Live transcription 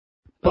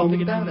Good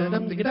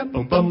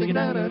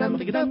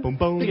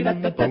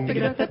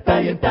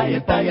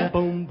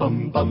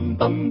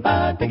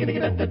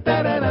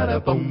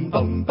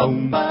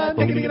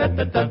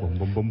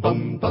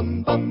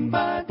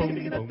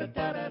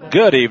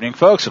evening,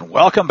 folks, and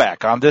welcome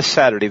back on this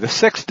Saturday, the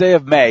 6th day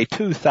of May,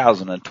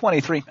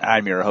 2023.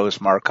 I'm your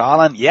host, Mark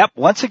Collin. Yep,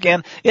 once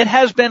again, it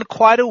has been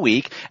quite a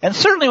week, and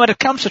certainly when it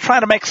comes to trying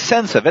to make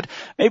sense of it,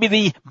 maybe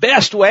the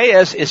best way,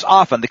 as is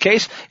often the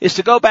case, is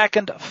to go back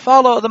and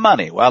follow the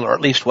money. Well, or at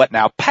least what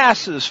now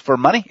passes for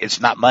money. It's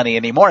not money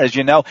anymore, as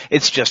you know.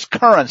 It's just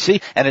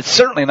currency, and it's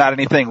certainly not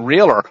anything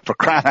real or, for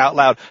crying out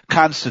loud,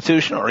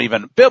 constitutional or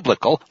even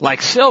biblical,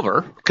 like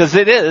silver, because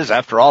it is,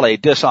 after all, a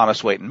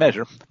dishonest weight and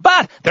measure.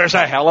 But there's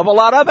a hell of a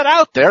lot of it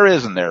out there,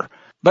 isn't there?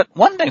 But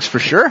one thing's for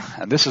sure,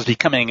 and this is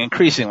becoming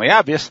increasingly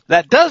obvious,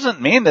 that doesn't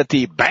mean that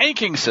the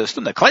banking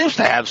system that claims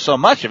to have so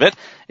much of it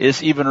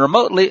is even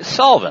remotely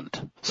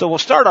solvent. So we'll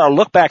start our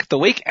look back at the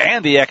week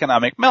and the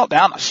economic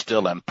meltdown,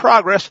 still in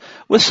progress,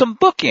 with some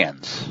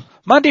bookends.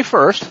 Monday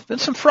first, then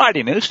some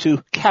Friday news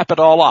to cap it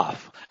all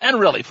off. And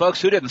really,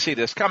 folks, who didn't see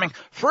this coming,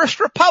 First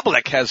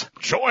Republic has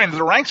joined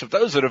the ranks of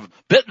those that have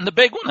bitten the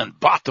big one and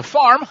bought the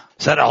farm.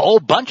 Said a whole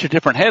bunch of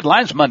different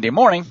headlines Monday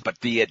morning, but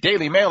the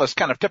Daily Mail is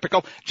kind of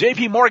typical.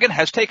 J.P. Morgan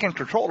has taken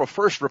control of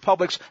First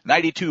Republic's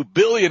 $92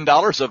 billion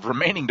of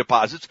remaining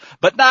deposits,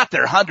 but not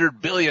their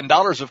 $100 billion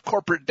of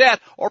corporate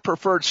debt or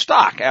preferred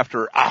stock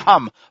after,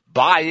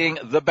 buying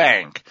the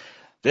bank.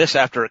 This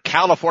after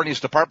California's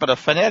Department of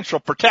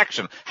Financial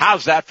Protection,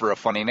 how's that for a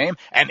funny name,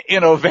 and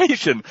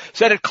Innovation,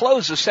 said it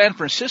closed the San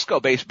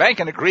Francisco-based bank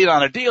and agreed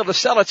on a deal to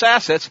sell its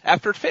assets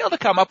after it failed to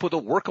come up with a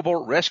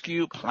workable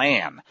rescue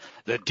plan.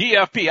 The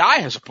DFPI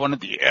has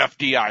appointed the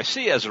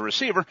FDIC as a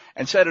receiver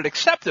and said it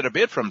accepted a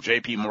bid from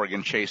J.P.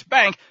 Morgan Chase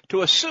Bank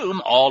to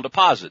assume all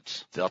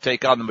deposits. They'll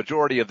take on the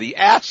majority of the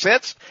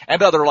assets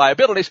and other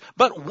liabilities,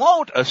 but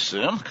won't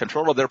assume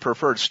control of their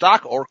preferred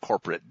stock or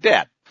corporate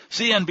debt.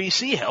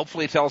 CNBC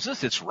helpfully tells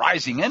us it's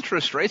rising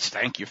interest rates,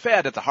 thank you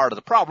Fed, at the heart of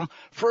the problem.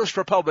 First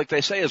Republic,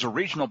 they say, is a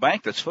regional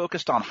bank that's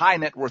focused on high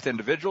net worth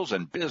individuals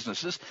and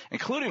businesses,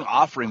 including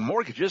offering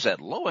mortgages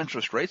at low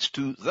interest rates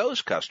to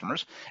those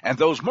customers. And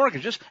those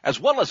mortgages, as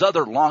well as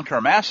other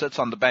long-term assets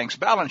on the bank's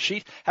balance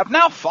sheet, have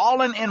now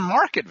fallen in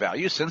market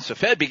value since the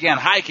Fed began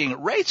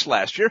hiking rates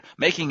last year,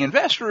 making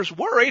investors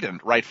worried,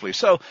 and rightfully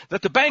so,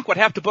 that the bank would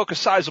have to book a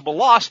sizable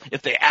loss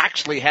if they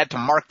actually had to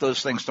mark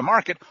those things to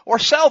market or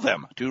sell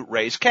them to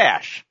raise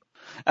cash.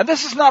 And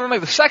this is not only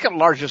the second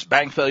largest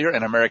bank failure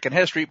in American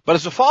history, but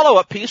as a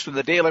follow-up piece from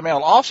the Daily Mail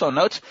also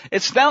notes,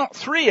 it's now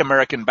 3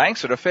 American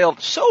banks that have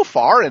failed so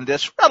far in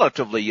this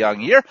relatively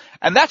young year,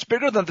 and that's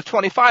bigger than the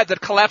 25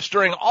 that collapsed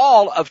during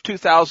all of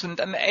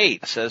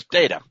 2008, says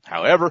data.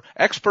 However,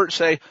 experts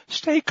say,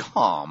 stay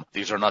calm.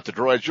 These are not the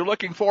droids you're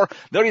looking for,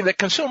 noting that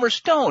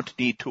consumers don't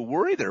need to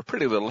worry their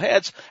pretty little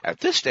heads, at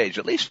this stage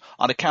at least,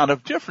 on account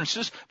of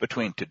differences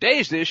between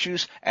today's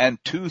issues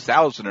and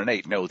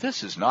 2008. No,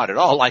 this is not at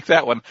all like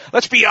that one.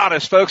 Let's be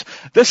honest, folks.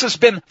 This has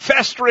been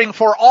festering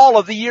for all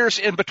of the years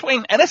in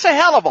between, and it's a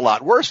hell of a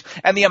lot worse,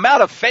 and the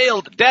amount of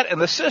failed debt in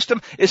the system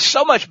is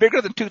so much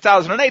bigger than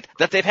 2008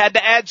 that they've had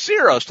to add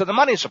zeros to the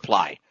money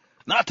supply.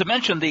 Not to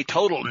mention the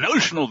total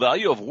notional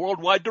value of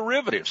worldwide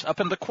derivatives, up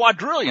in the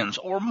quadrillions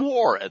or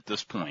more at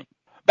this point.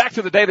 Back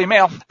to the Daily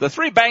Mail, the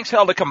 3 banks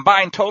held a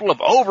combined total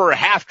of over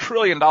 $500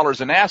 billion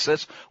in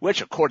assets,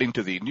 which, according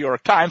to the New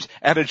York Times,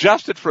 and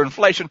adjusted for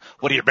inflation,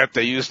 what do you bet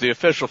they used the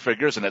official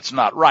figures and it's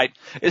not right,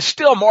 is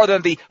still more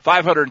than the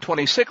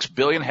 $526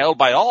 billion held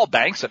by all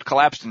banks that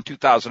collapsed in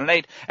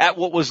 2008 at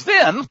what was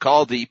then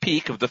called the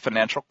peak of the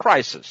financial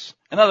crisis.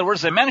 In other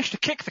words, they managed to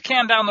kick the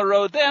can down the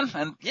road then,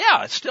 and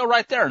yeah, it's still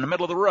right there in the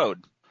middle of the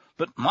road.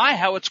 But my,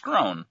 how it's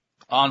grown.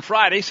 On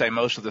Friday, say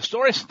most of the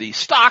stories, the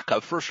stock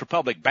of First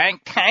Republic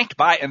Bank tanked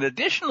by an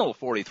additional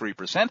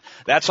 43%.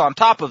 That's on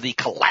top of the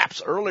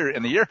collapse earlier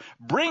in the year,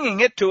 bringing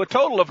it to a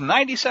total of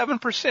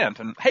 97%.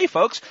 And hey,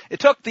 folks,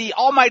 it took the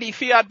almighty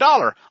fiat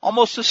dollar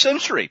almost a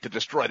century to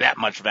destroy that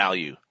much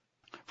value.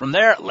 From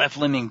there,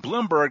 left-leaning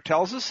Bloomberg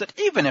tells us that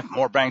even if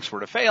more banks were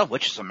to fail,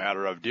 which is a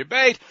matter of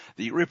debate,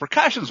 the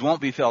repercussions won't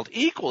be felt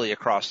equally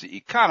across the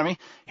economy.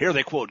 Here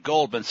they quote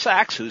Goldman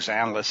Sachs, whose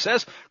analyst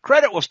says,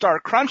 credit will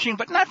start crunching,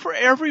 but not for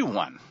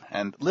everyone.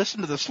 And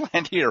listen to the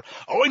slant here.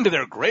 Owing to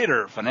their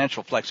greater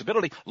financial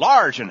flexibility,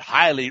 large and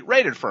highly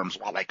rated firms,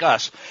 like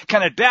us,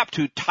 can adapt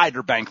to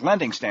tighter bank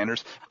lending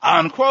standards,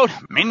 unquote,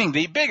 meaning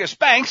the biggest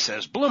banks,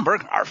 says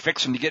Bloomberg, are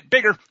fixing to get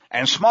bigger,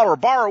 and smaller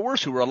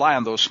borrowers who rely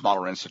on those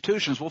smaller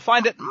institutions will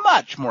find it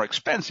much more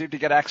expensive to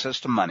get access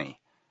to money.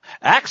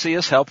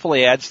 Axios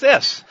helpfully adds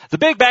this. The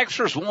big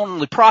banksters won't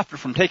only profit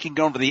from taking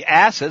over the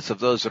assets of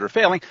those that are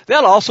failing,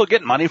 they'll also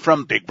get money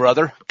from Big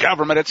Brother,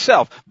 government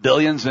itself,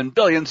 billions and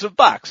billions of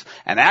bucks.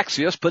 And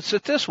Axios puts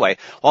it this way.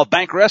 While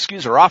bank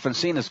rescues are often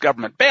seen as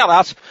government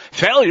bailouts,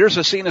 failures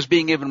are seen as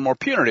being even more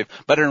punitive.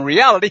 But in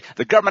reality,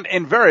 the government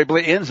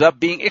invariably ends up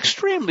being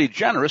extremely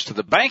generous to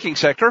the banking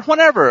sector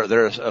whenever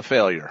there's a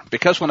failure.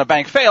 Because when a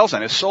bank fails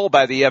and is sold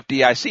by the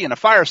FDIC in a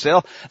fire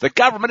sale, the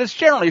government is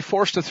generally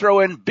forced to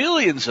throw in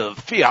billions of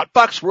fiat about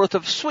bucks worth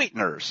of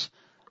sweeteners.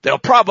 They'll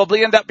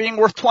probably end up being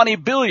worth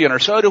 $20 billion or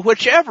so to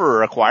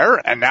whichever acquirer,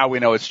 and now we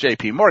know it's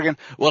J.P. Morgan,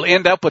 will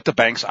end up with the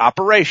bank's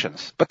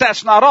operations. But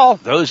that's not all.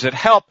 Those that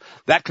help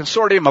that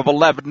consortium of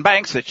 11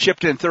 banks that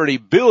chipped in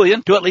 $30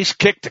 billion to at least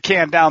kick the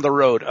can down the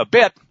road a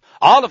bit,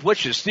 all of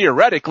which is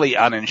theoretically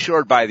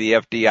uninsured by the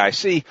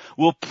FDIC,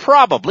 will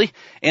probably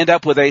end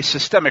up with a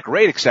systemic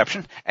rate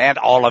exception, and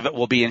all of it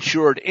will be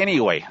insured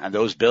anyway, and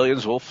those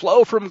billions will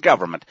flow from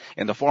government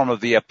in the form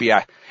of the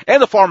FBI, in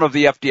the form of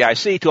the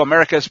FDIC to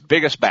America's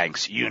biggest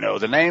banks. You know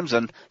the names,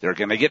 and they're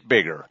going to get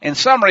bigger. In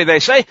summary, they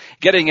say,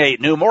 getting a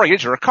new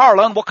mortgage or a car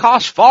loan will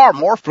cost far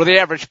more for the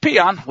average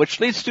peon, which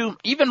leads to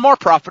even more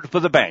profit for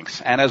the banks.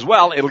 And as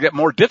well, it'll get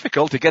more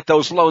difficult to get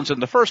those loans in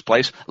the first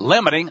place,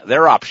 limiting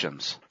their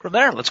options. From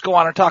there, let's go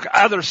on and talk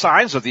other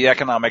signs of the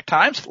economic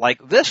times,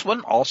 like this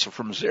one, also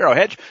from Zero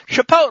Hedge.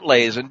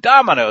 Chipotle's and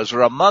Domino's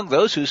are among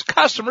those whose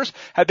customers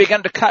have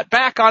begun to cut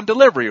back on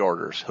delivery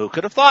orders. Who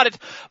could have thought it?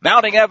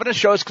 Mounting evidence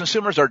shows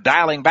consumers are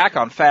dialing back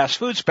on fast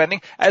food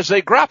spending as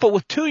they grapple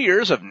with 2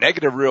 years of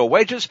negative real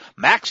wages,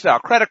 maxed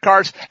out credit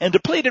cards, and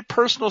depleted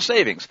personal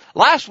savings.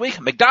 Last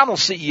week,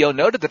 McDonald's CEO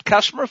noted that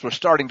customers were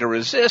starting to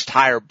resist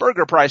higher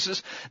burger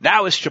prices.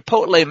 Now it's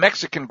Chipotle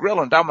Mexican Grill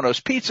and Domino's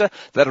Pizza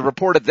that have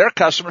reported their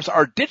customers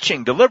are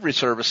ditching delivery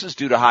services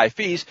due to high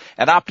fees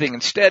and opting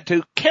instead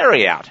to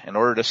carry out in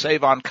order to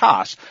save on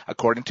costs,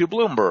 according to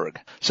Bloomberg.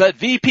 Said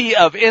VP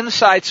of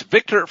Insights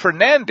Victor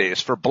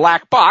Fernandez for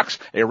Black Box,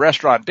 a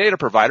restaurant data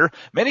provider,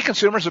 many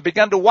consumers have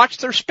begun to watch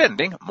their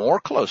spending more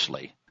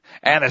closely.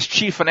 And as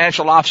Chief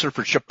Financial Officer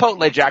for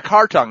Chipotle, Jack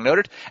Hartung,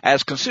 noted,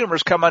 as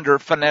consumers come under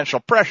financial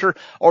pressure,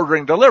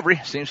 ordering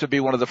delivery seems to be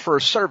one of the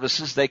first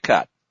services they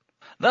cut.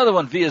 Another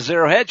one via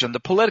Zero Hedge on the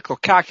political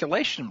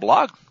calculation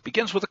blog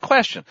begins with a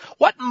question.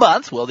 What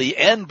month will the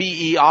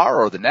NBER,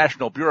 or the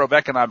National Bureau of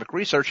Economic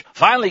Research,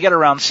 finally get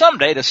around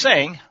someday to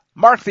saying,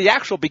 mark the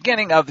actual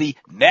beginning of the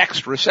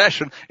next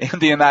recession in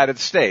the United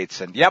States?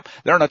 And yep,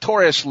 they're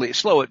notoriously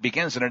slow. It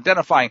begins in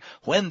identifying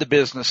when the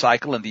business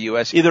cycle in the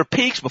U.S. either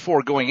peaks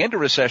before going into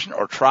recession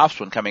or troughs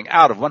when coming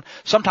out of one,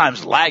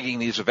 sometimes lagging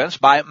these events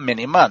by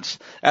many months.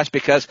 That's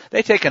because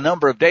they take a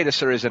number of data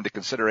series into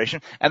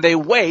consideration, and they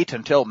wait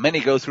until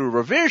many go through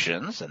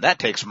revisions, and that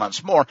takes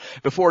months more,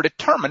 before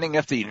determining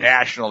if the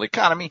national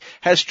economy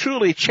has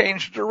truly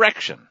changed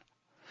direction.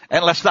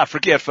 And let's not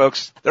forget,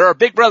 folks, there are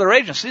big brother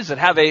agencies that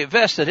have a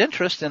vested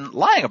interest in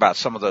lying about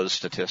some of those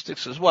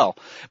statistics as well.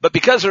 But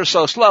because they're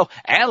so slow,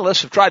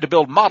 analysts have tried to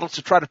build models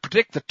to try to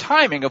predict the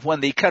timing of when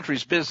the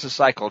country's business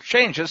cycle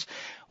changes,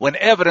 when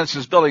evidence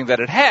is building that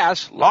it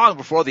has, long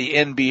before the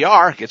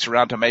NBR gets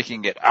around to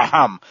making it,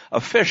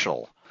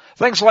 official.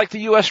 Things like the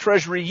U.S.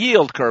 Treasury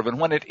yield curve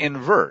and when it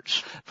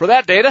inverts. For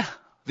that data,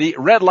 the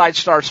red light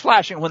starts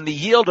flashing when the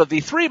yield of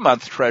the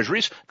 3-month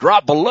treasuries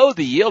drop below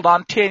the yield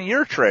on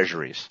 10-year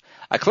treasuries.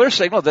 A clear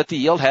signal that the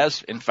yield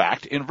has, in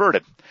fact,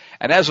 inverted.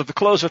 And as of the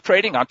close of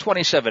trading on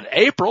 27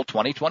 April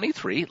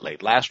 2023,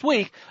 late last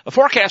week, a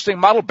forecasting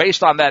model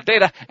based on that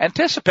data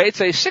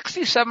anticipates a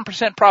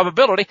 67%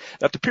 probability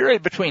that the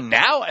period between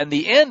now and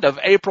the end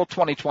of April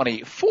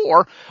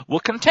 2024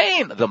 will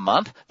contain the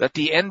month that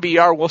the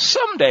NBR will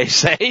someday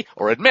say,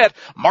 or admit,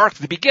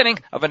 marked the beginning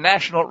of a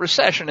national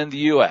recession in the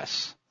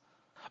U.S.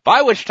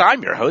 By which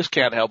time, your host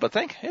can't help but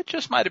think it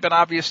just might have been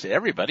obvious to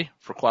everybody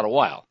for quite a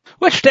while.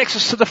 Which takes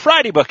us to the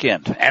Friday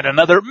bookend, and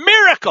another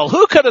miracle.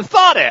 Who could have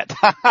thought it?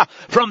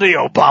 From the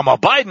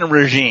Obama-Biden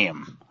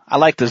regime. I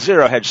like the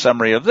Zero Hedge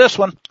summary of this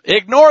one.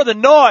 Ignore the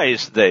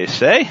noise, they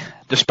say.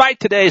 Despite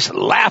today's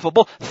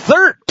laughable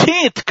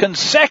 13th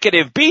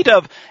consecutive beat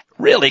of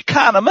real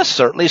economists,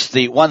 or at least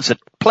the ones that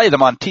play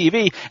them on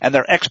TV, and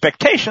their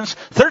expectations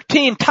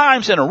 13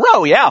 times in a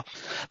row,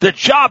 the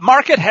job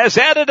market has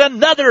added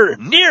another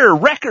near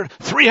record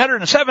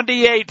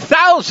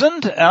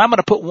 378,000, and I'm going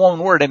to put one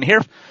word in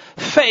here,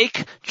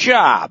 fake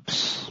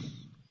jobs.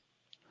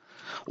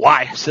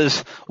 Why,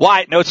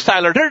 notes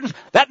Tyler Durden,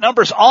 that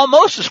number's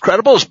almost as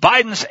credible as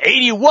Biden's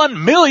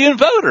 81 million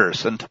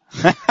voters. And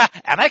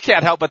I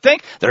can't help but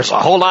think there's a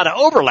whole lot of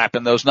overlap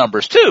in those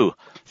numbers, too.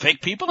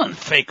 Fake people and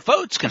fake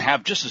votes can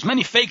have just as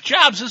many fake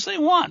jobs as they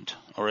want,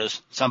 or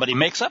as somebody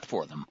makes up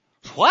for them.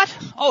 What?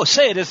 Oh,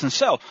 say it isn't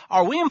so.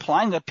 Are we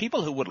implying that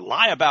people who would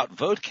lie about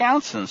vote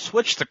counts and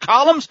switch the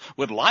columns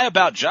would lie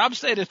about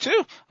jobs data,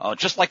 too? Oh,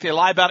 just like they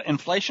lie about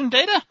inflation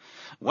data?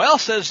 Well,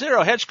 says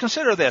Zero Hedge,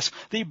 consider this.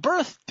 The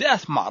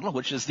birth-death model,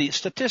 which is the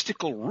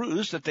statistical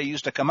ruse that they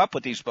use to come up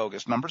with these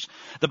bogus numbers,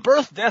 the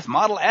birth-death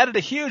model added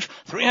a huge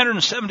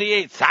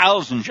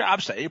 378,000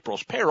 jobs to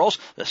April's payrolls,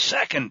 the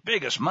second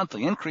biggest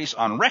monthly increase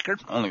on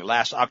record. Only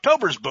last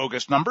October's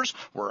bogus numbers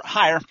were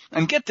higher.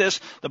 And get this,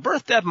 the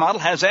birth-death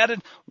model has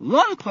added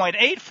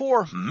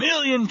 1.84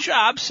 million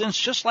jobs since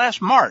just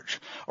last March,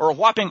 or a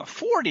whopping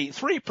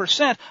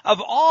 43% of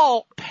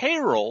all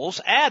payrolls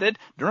added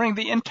during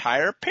the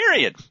entire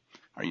period.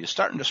 Are you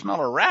starting to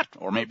smell a rat,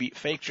 or maybe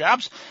fake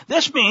jobs?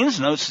 This means,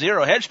 notes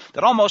Zero Hedge,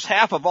 that almost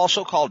half of all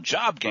so-called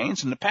job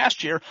gains in the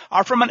past year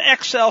are from an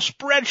Excel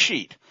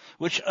spreadsheet,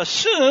 which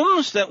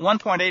assumes that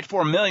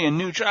 1.84 million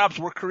new jobs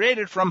were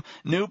created from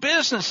new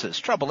businesses.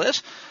 Trouble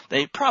is,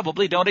 they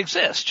probably don't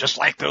exist, just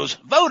like those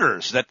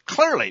voters that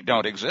clearly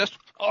don't exist,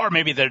 or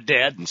maybe they're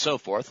dead and so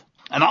forth.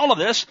 And all of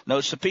this,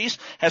 notes the piece,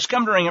 has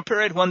come during a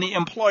period when the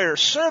employer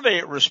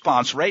survey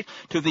response rate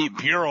to the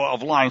Bureau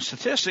of Line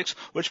Statistics,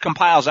 which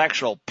compiles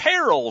actual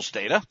payrolls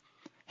data,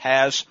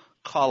 has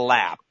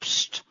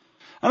collapsed.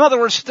 In other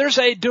words, there's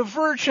a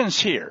divergence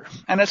here.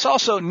 And it's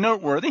also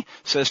noteworthy,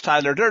 says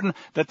Tyler Durden,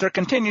 that there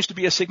continues to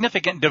be a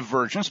significant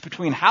divergence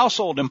between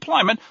household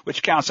employment,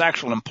 which counts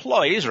actual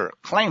employees, or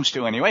claims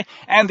to anyway,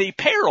 and the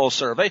payroll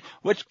survey,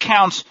 which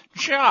counts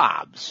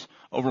jobs.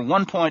 Over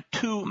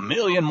 1.2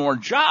 million more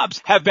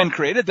jobs have been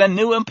created than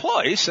new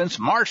employees since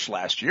March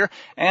last year,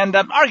 and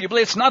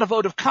arguably it's not a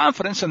vote of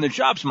confidence in the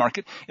jobs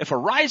market if a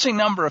rising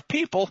number of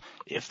people,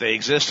 if they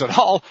exist at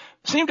all,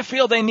 seem to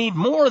feel they need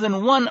more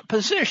than one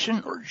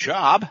position or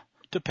job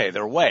to pay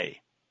their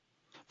way.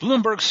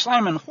 Bloomberg's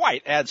Simon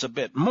White adds a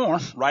bit more,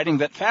 writing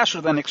that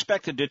faster than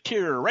expected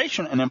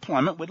deterioration in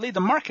employment would lead the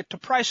market to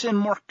price in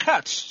more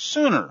cuts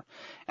sooner.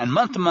 And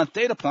month-to-month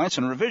data points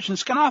and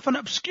revisions can often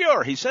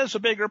obscure, he says, a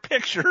bigger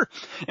picture.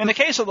 In the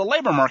case of the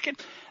labor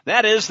market,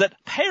 that is that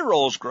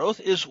payrolls growth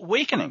is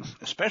weakening,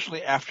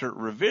 especially after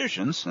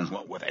revisions, and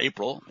with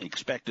April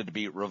expected to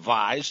be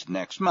revised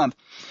next month.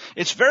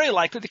 It's very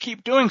likely to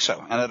keep doing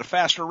so, and at a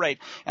faster rate.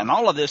 And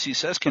all of this, he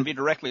says, can be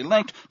directly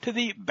linked to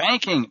the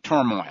banking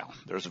turmoil.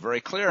 There's a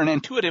very clear and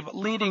intuitive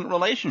leading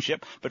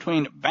relationship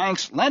between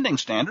banks' lending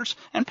standards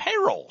and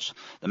payrolls.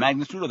 The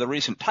magnitude of the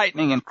recent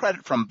tightening in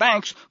credit from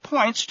banks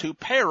points to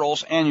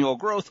payrolls annual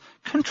growth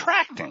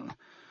contracting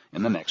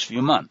in the next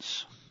few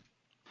months.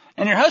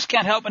 And your host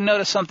can't help but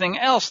notice something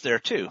else there,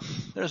 too.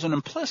 There's an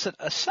implicit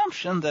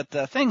assumption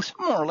that things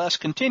more or less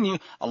continue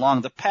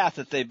along the path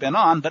that they've been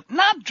on, but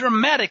not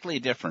dramatically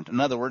different.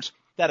 In other words,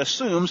 that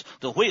assumes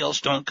the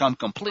wheels don't come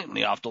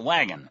completely off the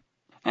wagon.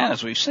 And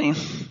as we've seen,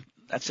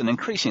 that's an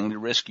increasingly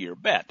riskier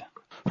bet.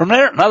 From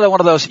there, another one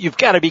of those you've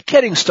got to be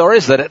kidding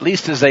stories that at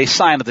least is a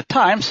sign of the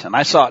times, and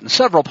I saw it in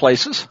several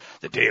places.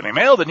 The Daily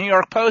Mail, the New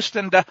York Post,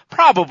 and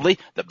probably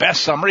the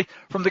best summary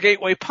from the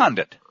Gateway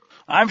Pundit.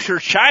 I'm sure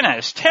China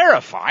is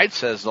terrified,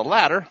 says the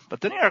latter, but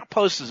the New York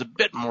Post is a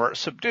bit more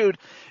subdued.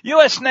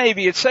 U.S.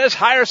 Navy, it says,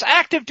 hires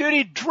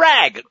active-duty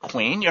drag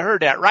queen, you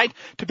heard that right,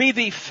 to be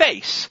the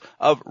face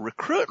of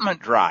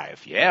recruitment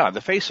drive. Yeah,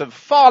 the face of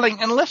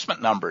falling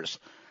enlistment numbers.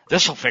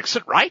 This'll fix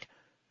it, right?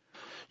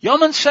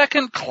 Yeoman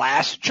Second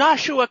Class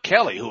Joshua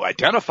Kelly, who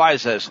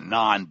identifies as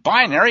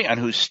non-binary and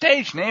whose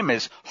stage name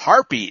is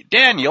Harpy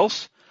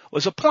Daniels,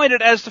 was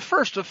appointed as the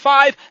first of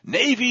 5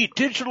 Navy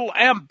digital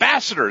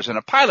ambassadors in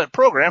a pilot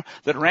program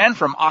that ran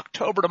from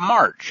October to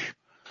March.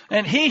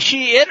 And he,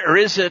 she, it, or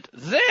is it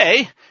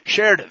they,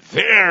 shared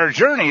their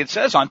journey, it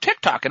says, on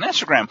TikTok and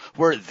Instagram,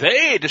 where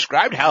they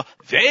described how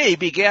they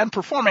began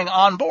performing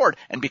on board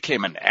and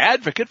became an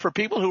advocate for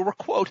people who were,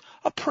 quote,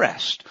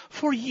 oppressed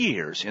for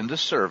years in the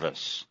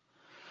service.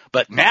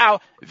 But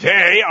now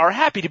they are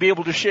happy to be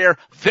able to share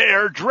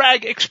their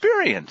drag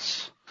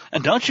experience.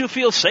 And don't you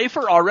feel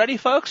safer already,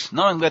 folks,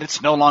 knowing that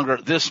it's no longer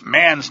this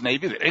man's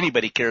Navy that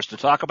anybody cares to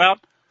talk about,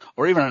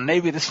 or even a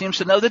Navy that seems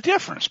to know the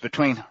difference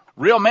between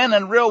real men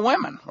and real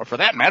women, or for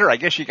that matter, I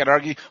guess you could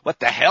argue what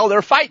the hell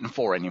they're fighting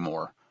for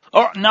anymore.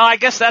 Or, no, I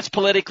guess that's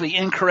politically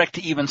incorrect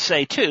to even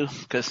say, too,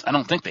 because I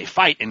don't think they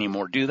fight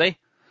anymore, do they?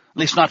 At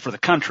least not for the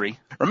country.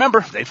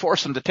 Remember, they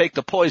forced them to take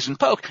the poison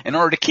poke in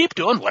order to keep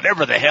doing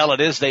whatever the hell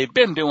it is they've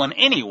been doing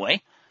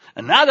anyway.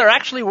 And now they're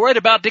actually worried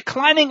about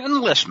declining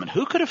enlistment.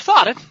 Who could have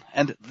thought it?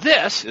 And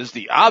this is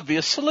the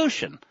obvious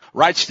solution.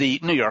 Writes the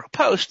New York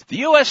Post, the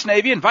U.S.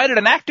 Navy invited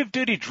an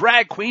active-duty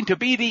drag queen to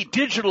be the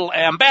digital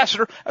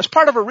ambassador as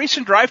part of a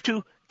recent drive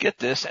to, get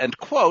this, and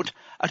quote,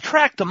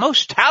 attract the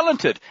most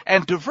talented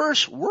and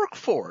diverse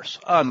workforce,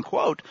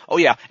 unquote. Oh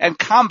yeah, and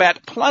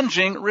combat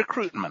plunging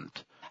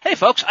recruitment. Hey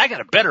folks, I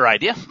got a better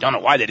idea. Don't know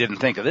why they didn't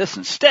think of this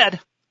instead.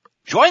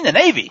 Join the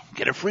Navy.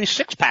 Get a free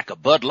 6-pack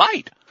of Bud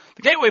Light.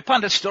 The Gateway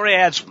Pundit story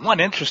adds one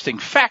interesting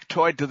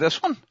factoid to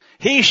this one.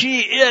 He, she,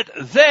 it,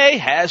 they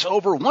has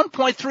over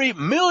 1.3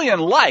 million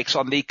likes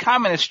on the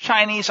communist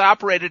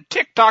Chinese-operated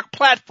TikTok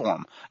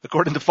platform,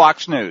 according to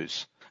Fox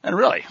News. And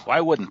really, why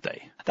wouldn't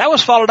they? That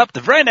was followed up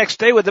the very next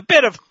day with a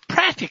bit of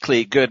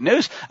practically good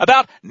news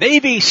about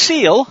Navy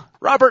SEAL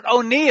Robert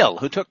O'Neill,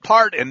 who took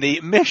part in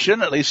the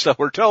mission, at least so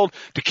we're told,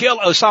 to kill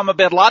Osama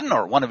bin Laden,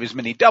 or one of his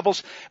many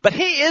doubles. But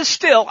he is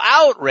still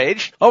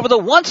outraged over the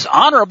once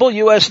honorable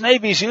U.S.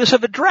 Navy's use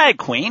of a drag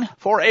queen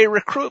for a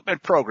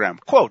recruitment program.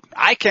 Quote,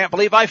 I can't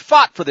believe I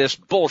fought for this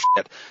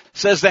bullshit,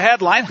 says the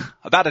headline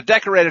about a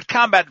decorated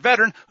combat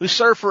veteran who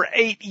served for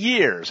 8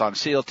 years on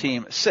SEAL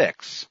Team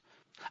 6.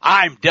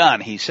 I'm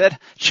done, he said.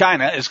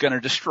 China is going to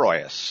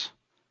destroy us.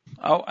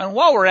 Oh, and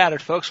while we're at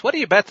it, folks, what do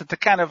you bet that the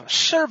kind of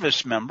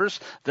service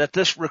members that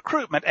this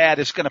recruitment ad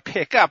is going to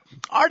pick up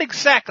aren't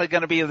exactly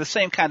going to be of the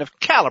same kind of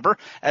caliber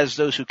as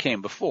those who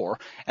came before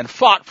and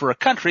fought for a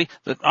country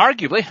that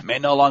arguably may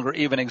no longer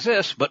even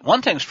exist, but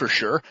one thing's for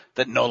sure,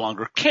 that no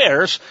longer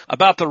cares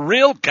about the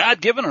real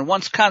God-given and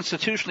once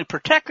constitutionally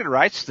protected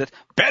rights that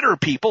better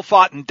people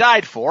fought and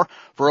died for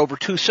over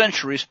 2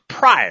 centuries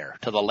prior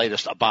to the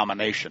latest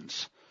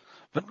abominations.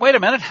 But wait a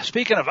minute,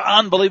 speaking of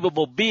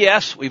unbelievable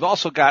BS, we've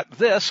also got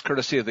this,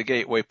 courtesy of the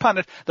Gateway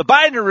Pundit. The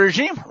Biden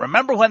regime,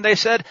 remember when they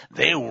said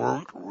they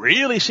weren't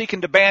really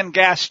seeking to ban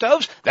gas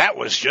stoves? That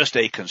was just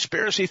a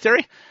conspiracy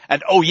theory.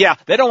 And oh yeah,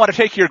 they don't want to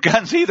take your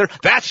guns either.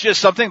 That's just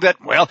something that,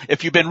 well,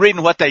 if you've been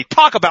reading what they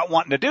talk about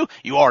wanting to do,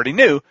 you already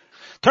knew.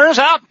 Turns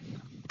out,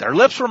 their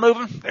lips were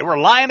moving. They were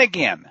lying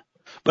again.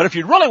 But if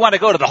you really want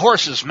to go to the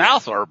horse's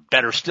mouth, or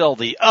better still,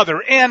 the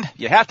other end,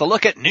 you have to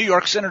look at New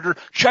York Senator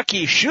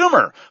Chucky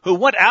Schumer, who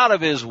went out of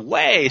his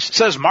way,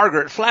 says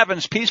Margaret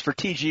Flavin's piece for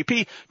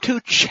TGP, to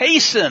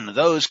chasten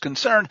those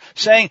concerned,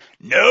 saying,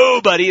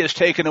 nobody is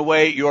taking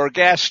away your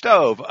gas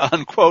stove,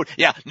 unquote.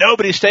 Yeah,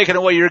 nobody's taking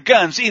away your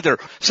guns either,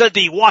 said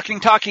the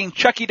walking, talking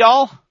Chucky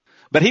doll.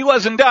 But he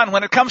wasn't done.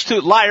 When it comes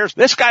to liars,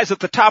 this guy's at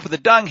the top of the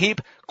dung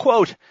heap,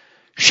 quote,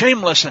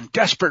 shameless and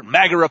desperate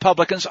MAGA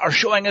Republicans are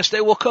showing us they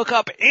will cook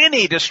up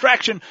any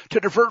distraction to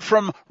divert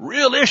from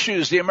real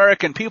issues the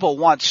American people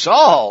want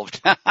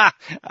solved.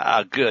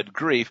 Good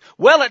grief.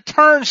 Well, it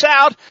turns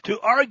out, to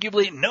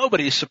arguably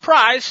nobody's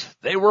surprise,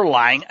 they were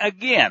lying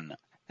again.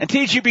 And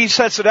TGB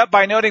sets it up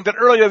by noting that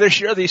earlier this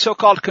year, the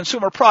so-called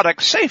Consumer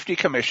Product Safety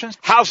Commission,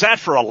 how's that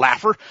for a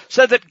laugher,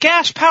 said that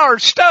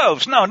gas-powered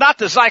stoves, no, not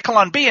the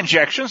Zyklon B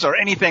injections or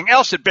anything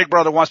else that Big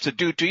Brother wants to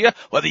do to you,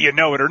 whether you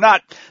know it or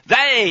not,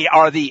 they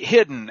are the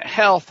hidden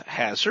health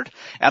hazard.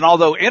 And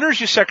although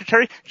Energy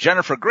Secretary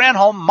Jennifer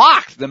Granholm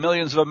mocked the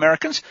millions of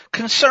Americans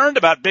concerned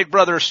about Big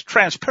Brother's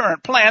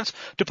transparent plans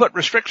to put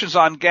restrictions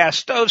on gas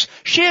stoves,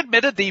 she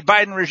admitted the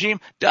Biden regime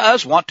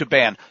does want to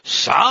ban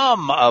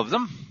some of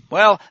them.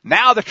 Well,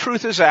 now the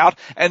truth is out,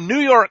 and New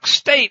York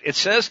State, it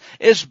says,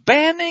 is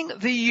banning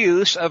the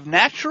use of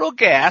natural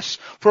gas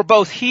for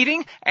both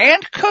heating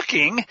and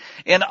cooking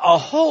in a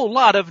whole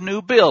lot of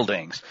new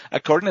buildings.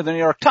 According to the New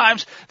York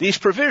Times, these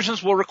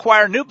provisions will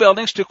require new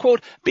buildings to,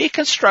 quote, be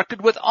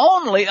constructed with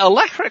only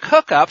electric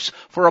hookups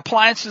for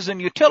appliances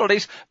and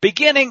utilities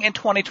beginning in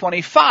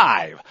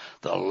 2025.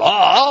 The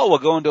law will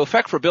go into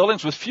effect for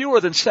buildings with fewer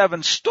than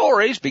 7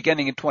 stories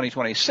beginning in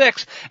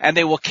 2026, and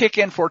they will kick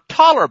in for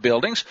taller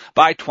buildings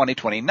by 2029.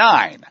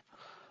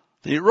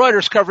 The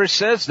Reuters coverage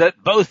says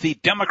that both the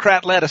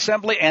Democrat-led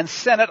Assembly and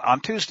Senate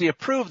on Tuesday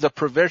approved the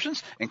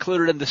provisions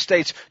included in the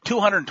state's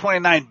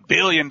 $229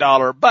 billion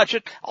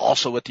budget,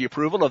 also with the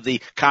approval of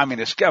the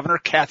communist governor,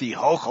 Kathy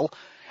Hochul.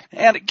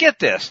 And get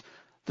this.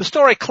 The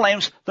story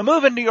claims the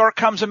move in New York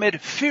comes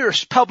amid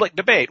fierce public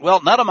debate.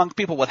 Well, not among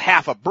people with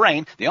half a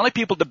brain. The only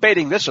people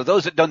debating this are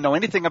those that don't know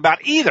anything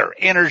about either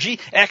energy,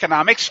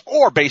 economics,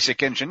 or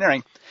basic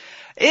engineering.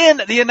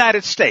 In the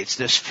United States,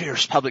 this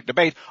fierce public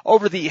debate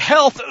over the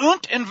health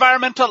and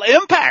environmental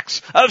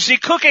impacts of the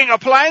cooking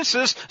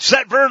appliances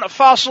that burn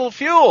fossil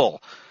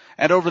fuel,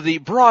 and over the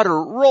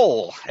broader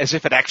role, as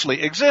if it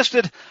actually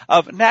existed,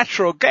 of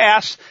natural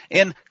gas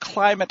in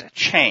climate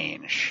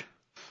change.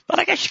 But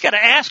I guess you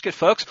gotta ask it,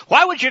 folks.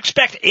 Why would you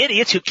expect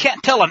idiots who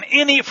can't tell an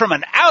innie from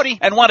an outie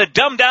and want to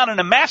dumb down and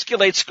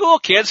emasculate school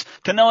kids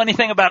to know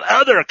anything about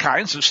other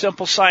kinds of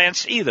simple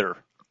science either?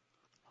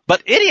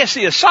 But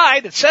idiocy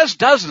aside, it says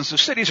dozens of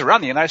cities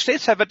around the United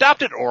States have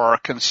adopted or are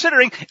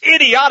considering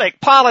idiotic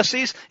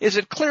policies. Is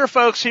it clear,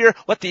 folks, here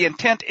what the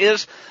intent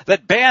is?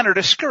 That ban or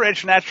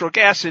discourage natural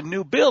gas in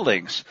new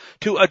buildings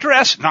to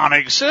address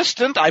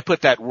non-existent, I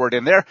put that word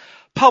in there,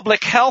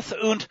 public health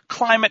and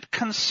climate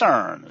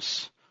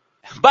concerns.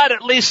 But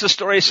at least the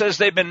story says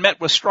they've been met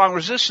with strong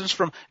resistance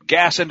from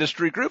gas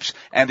industry groups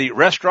and the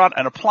restaurant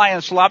and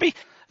appliance lobby.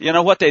 You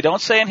know what they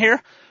don't say in here?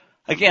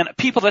 Again,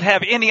 people that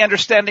have any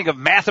understanding of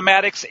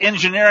mathematics,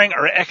 engineering,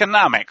 or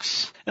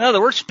economics. In other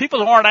words, people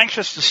who aren't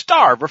anxious to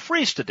starve or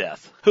freeze to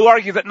death, who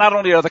argue that not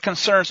only are the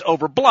concerns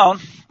overblown,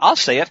 I'll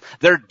say it,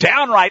 they're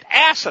downright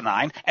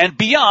asinine and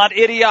beyond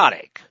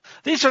idiotic.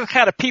 These are the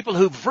kind of people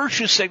who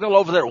virtue signal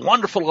over their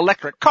wonderful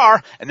electric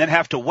car and then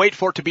have to wait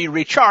for it to be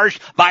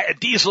recharged by a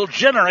diesel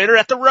generator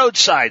at the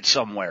roadside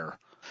somewhere.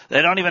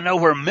 They don't even know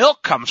where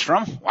milk comes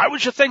from. Why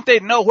would you think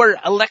they'd know where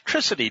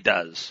electricity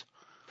does?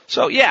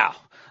 So yeah,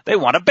 they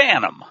want to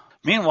ban them.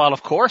 Meanwhile,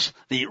 of course,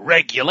 the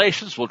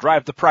regulations will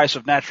drive the price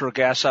of natural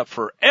gas up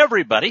for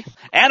everybody.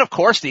 And of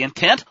course, the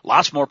intent,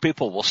 lots more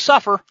people will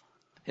suffer.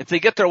 If they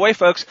get their way,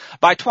 folks,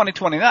 by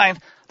 2029,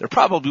 there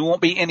probably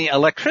won't be any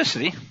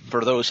electricity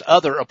for those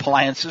other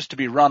appliances to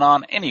be run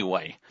on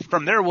anyway.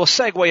 From there, we'll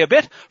segue a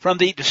bit from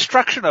the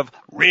destruction of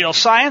real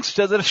science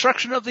to the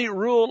destruction of the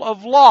rule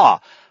of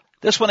law.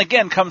 This one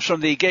again comes from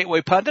the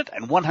Gateway Pundit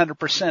and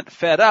 100%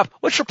 Fed Up,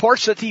 which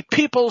reports that the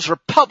People's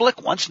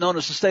Republic, once known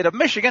as the state of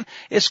Michigan,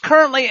 is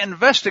currently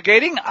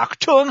investigating,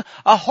 Achtung,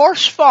 a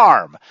horse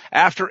farm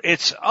after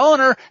its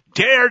owner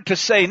dared to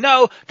say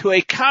no to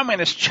a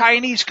communist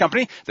Chinese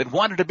company that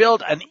wanted to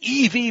build an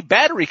EV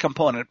battery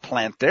component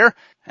plant there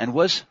and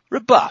was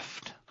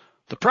rebuffed.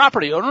 The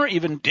property owner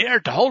even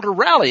dared to hold a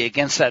rally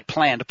against that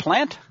planned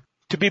plant,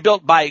 to be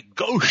built by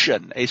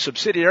Goshen, a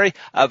subsidiary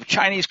of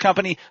Chinese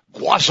company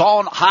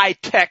Guozhou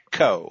High-Tech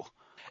Co.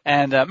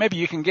 And maybe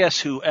you can guess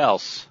who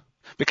else.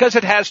 Because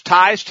it has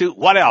ties to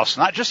what else?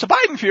 Not just the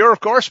Biden Fuhrer, of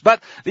course,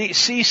 but the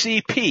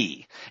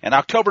CCP. In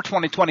October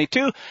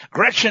 2022,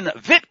 Gretchen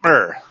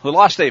Whitmer, who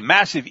lost a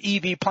massive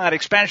EV plant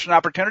expansion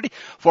opportunity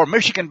for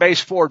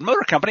Michigan-based Ford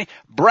Motor Company,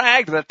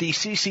 bragged that the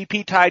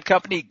CCP-tied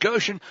company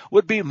Goshen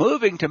would be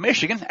moving to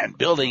Michigan and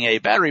building a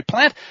battery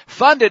plant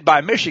funded by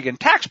Michigan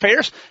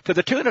taxpayers to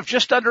the tune of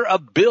just under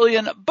 $1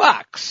 billion.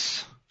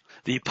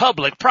 The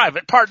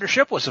public-private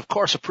partnership was, of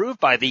course,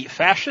 approved by the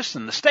fascists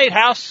in the State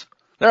House.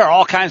 There are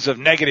all kinds of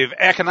negative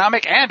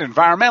economic and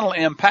environmental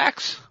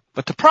impacts.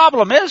 But the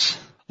problem is,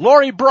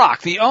 Lori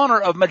Brock, the owner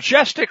of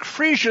Majestic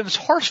Friesian's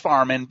horse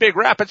farm in Big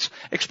Rapids,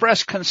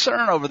 expressed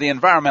concern over the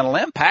environmental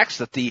impacts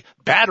that the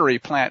battery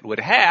plant would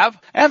have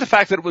and the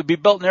fact that it would be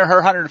built near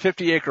her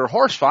 150-acre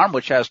horse farm,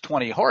 which has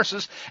 20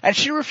 horses, and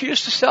she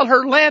refused to sell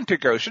her land to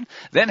Goshen,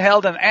 then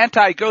held an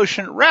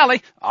anti-Goshen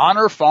rally on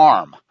her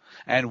farm.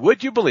 And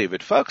would you believe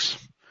it, folks?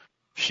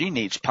 She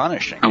needs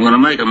punishing. I'm going to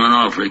make him an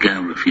offer he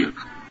can't refuse.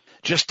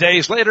 Just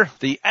days later,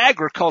 the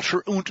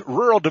Agriculture und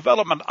Rural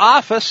Development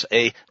Office,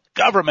 a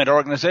government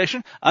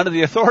organization under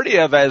the authority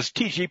of, as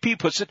TGP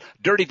puts it,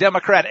 dirty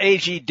Democrat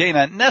AG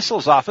Dana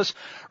Nessel's office,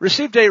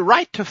 received a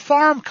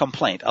right-to-farm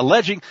complaint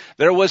alleging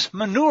there was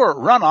manure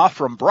runoff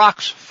from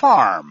Brock's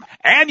farm.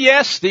 And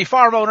yes, the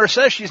farm owner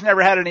says she's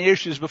never had any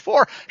issues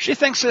before. She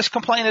thinks this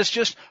complaint is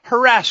just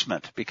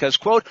harassment because,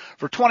 quote,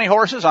 for 20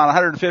 horses on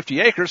 150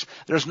 acres,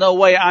 there's no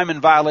way I'm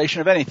in violation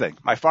of anything.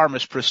 My farm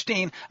is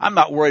pristine. I'm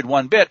not worried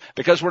one bit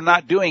because we're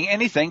not doing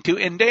anything to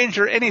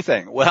endanger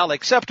anything. Well,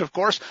 except, of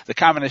course, the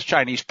Communist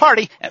Chinese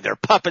Party and their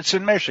puppets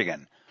in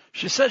Michigan.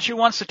 She says she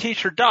wants to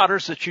teach her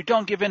daughters that you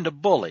don't give in to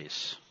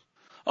bullies.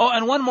 Oh,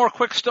 and one more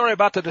quick story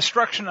about the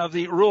destruction of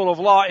the rule of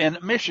law in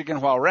Michigan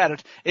while we're at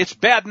it. It's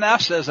bad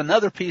enough, says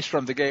another piece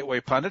from the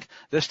Gateway Pundit,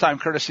 this time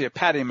courtesy of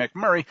Patty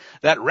McMurray,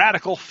 that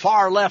radical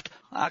far-left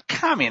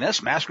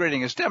communists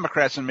masquerading as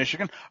Democrats in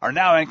Michigan are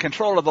now in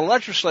control of the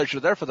legislature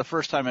there for the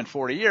first time in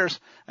 40 years.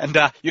 And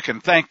you can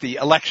thank the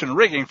election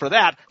rigging for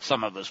that,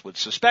 some of us would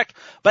suspect.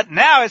 But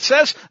now it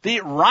says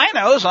the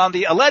rhinos on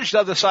the alleged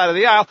other side of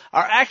the aisle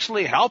are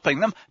actually helping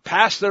them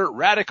pass their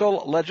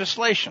radical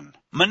legislation.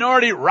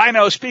 Minority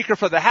Rhino Speaker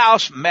for the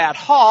House, Matt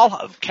Hall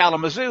of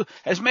Kalamazoo,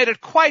 has made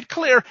it quite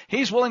clear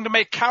he's willing to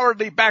make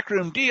cowardly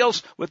backroom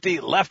deals with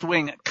the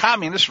left-wing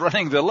communists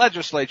running the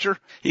legislature.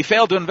 He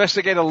failed to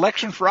investigate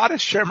election fraud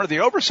as chairman of the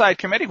Oversight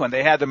Committee when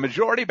they had the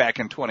majority back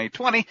in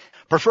 2020,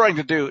 preferring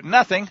to do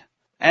nothing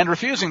and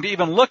refusing to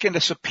even look into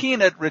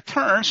subpoenaed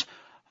returns.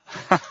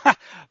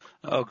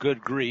 Oh,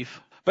 good grief.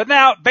 But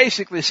now,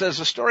 basically, says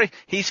the story,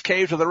 he's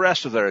caved to the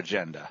rest of their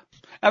agenda.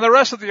 And the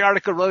rest of the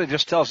article really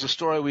just tells the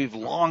story we've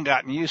long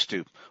gotten used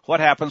to. What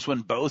happens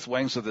when both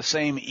wings of the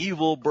same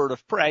evil bird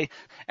of prey,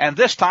 and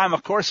this time,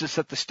 of course, it's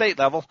at the state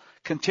level,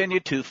 continue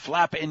to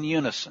flap in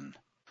unison.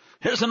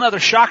 Here's another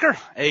shocker.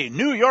 A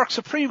New York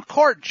Supreme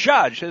Court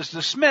judge has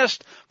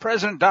dismissed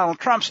President Donald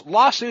Trump's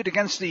lawsuit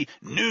against the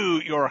New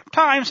York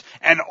Times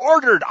and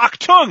ordered,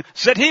 Achtung,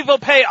 that he will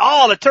pay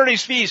all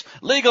attorney's fees,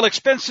 legal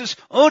expenses,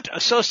 and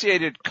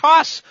associated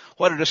costs.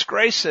 What a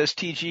disgrace, says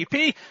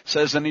TGP,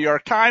 says the New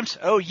York Times.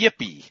 Oh,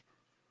 yippee.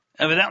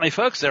 Evidently,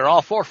 folks, they're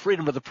all for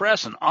freedom of the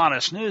press and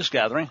honest news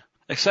gathering,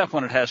 except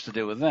when it has to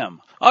do with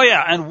them. Oh,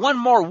 yeah, and one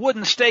more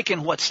wooden stake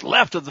in what's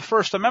left of the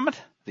First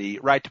Amendment,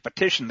 the right to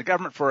petition the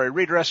government for a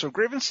redress of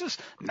grievances,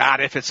 not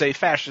if it's a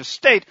fascist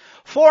state.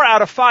 4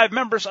 out of 5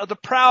 members of the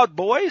Proud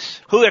Boys,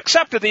 who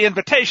accepted the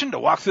invitation to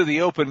walk through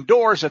the open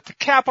doors at the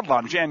Capitol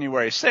on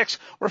January 6,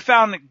 were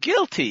found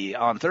guilty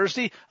on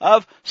Thursday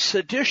of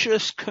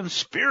seditious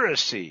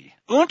conspiracy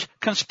and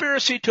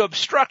conspiracy to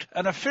obstruct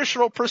an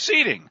official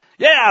proceeding.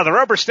 Yeah, the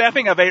rubber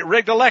stamping of a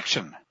rigged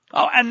election.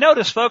 Oh, and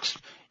notice, folks,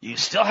 you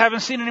still haven't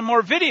seen any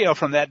more video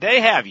from that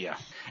day, have you?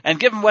 And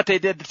given what they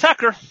did to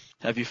Tucker,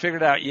 have you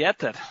figured out yet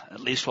that,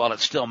 at least while it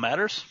still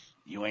matters,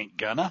 you ain't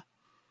gonna?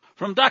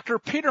 From Dr.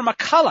 Peter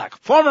McCulloch,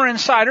 former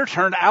insider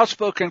turned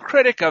outspoken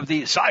critic of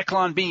the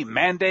Zyklon B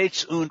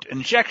mandates and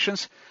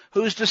injections,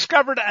 who's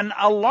discovered an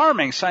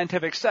alarming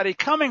scientific study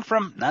coming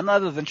from none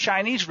other than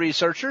Chinese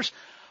researchers,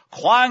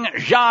 Huang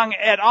Zhang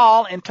et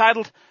al.,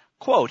 entitled,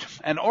 quote,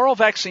 an oral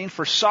vaccine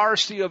for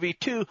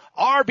SARS-CoV-2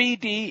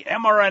 RBD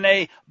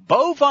mRNA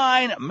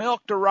bovine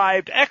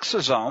milk-derived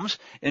exosomes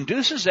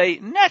induces a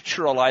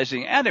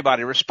naturalizing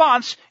antibody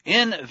response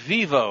in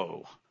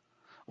vivo.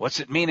 What's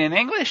it mean in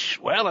English?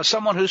 Well, as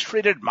someone who's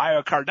treated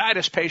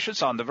myocarditis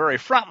patients on the very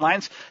front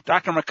lines,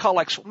 Dr.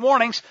 McCulloch's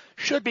warnings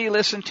should be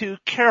listened to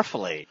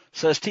carefully,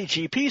 says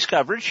TGP's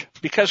coverage,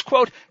 because,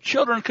 quote,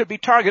 children could be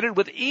targeted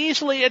with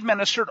easily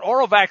administered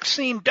oral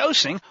vaccine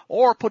dosing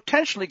or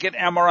potentially get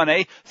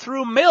mRNA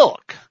through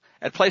milk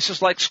at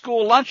places like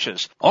school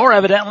lunches, or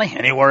evidently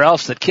anywhere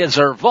else that kids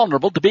are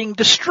vulnerable to being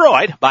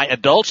destroyed by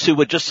adults who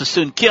would just as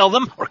soon kill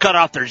them or cut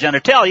off their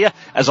genitalia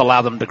as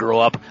allow them to grow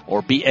up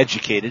or be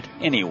educated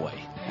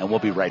anyway. And we'll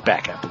be right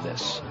back after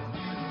this.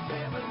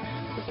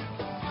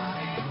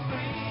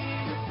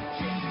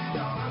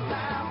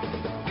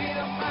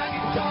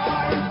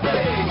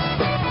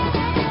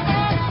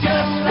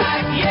 Just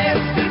like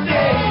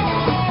yesterday,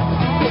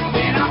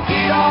 when I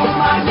get on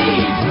my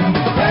knees and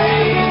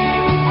pray.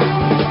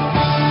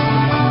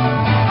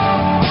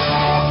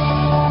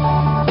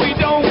 We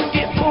don't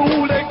get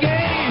fooled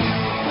again.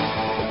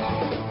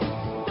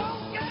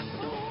 Don't get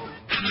fooled.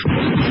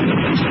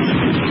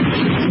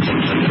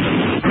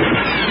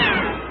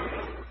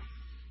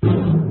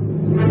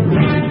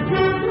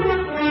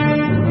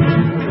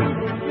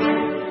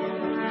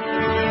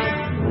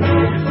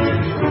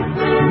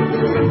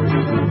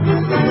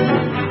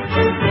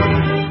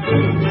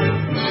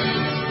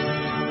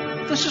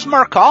 This is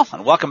Mark Hall,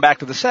 and welcome back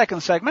to the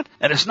second segment.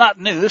 And it's not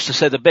news to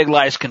say the big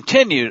lies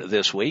continue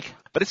this week,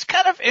 but it's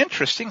kind of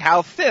interesting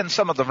how thin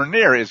some of the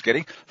veneer is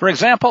getting. For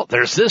example,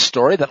 there's this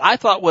story that I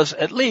thought was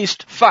at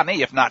least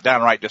funny, if not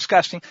downright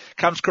disgusting,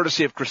 comes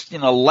courtesy of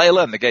Christina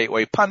Layla and the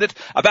Gateway Pundit,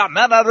 about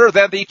none other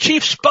than the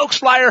chief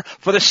spokesliar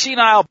for the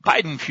senile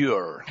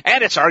Biden-Fuhrer.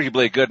 And it's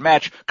arguably a good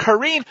match.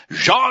 Karine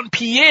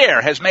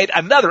Jean-Pierre has made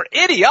another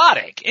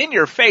idiotic,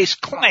 in-your-face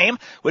claim,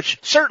 which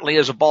certainly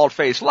is a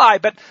bald-faced lie,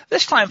 but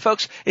this time,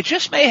 folks, it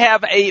just may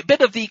have a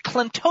bit of the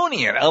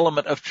Clintonian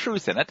element of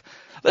truth in it.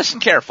 Listen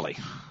carefully.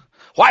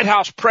 White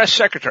House Press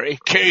Secretary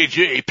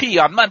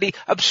KJP on Monday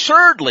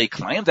absurdly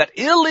claimed that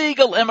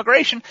illegal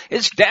immigration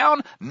is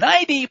down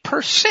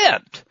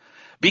 90%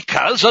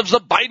 because of the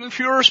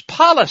Biden-Fuhrer's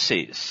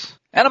policies.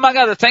 And among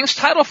other things,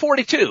 Title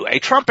 42, a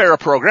Trump-era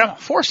program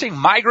forcing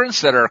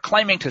migrants that are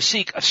claiming to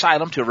seek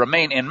asylum to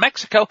remain in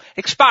Mexico,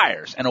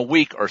 expires in a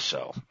week or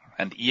so.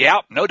 And yeah,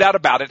 no doubt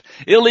about it,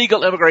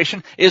 illegal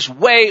immigration is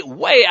way,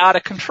 way out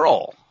of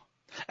control.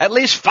 At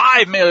least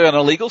 5 million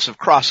illegals have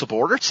crossed the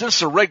border since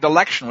the rigged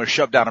election was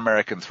shoved down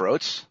American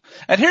throats.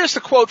 And here's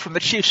the quote from the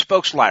chief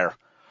spokesliar.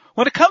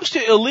 When it comes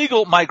to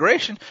illegal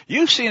migration,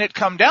 you've seen it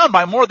come down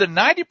by more than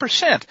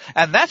 90%,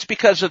 and that's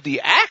because of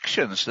the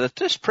actions that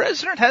this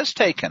president has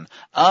taken,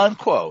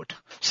 unquote.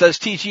 Says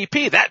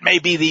TGP, that may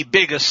be the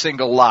biggest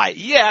single lie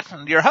yet,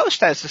 and your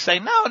host has to say,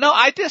 no,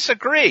 I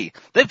disagree.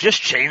 They've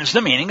just changed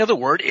the meaning of the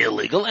word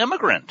illegal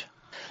immigrant.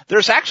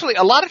 There's actually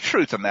a lot of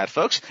truth in that,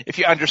 folks, if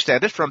you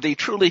understand it from the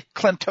truly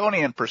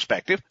Clintonian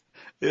perspective.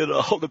 It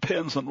all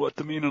depends on what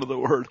the meaning of the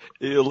word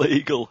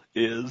illegal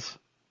is.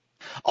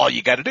 All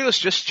you got to do is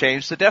just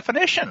change the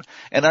definition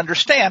and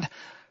understand,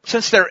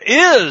 since there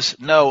is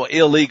no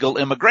illegal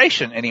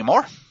immigration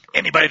anymore,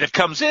 anybody that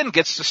comes in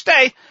gets to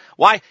stay.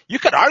 Why, you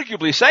could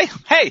arguably say,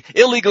 hey,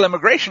 illegal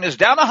immigration is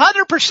down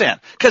 100%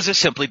 because it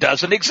simply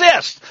doesn't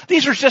exist.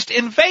 These are just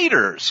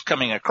invaders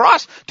coming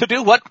across to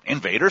do what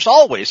invaders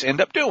always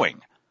end up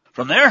doing.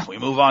 From there, we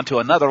move on to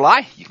another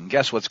lie. You can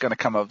guess what's going to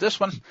come of this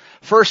one.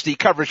 First, the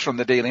coverage from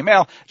the Daily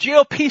Mail.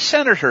 GOP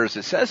senators,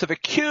 it says, have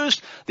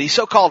accused the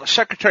so-called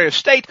Secretary of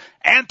State,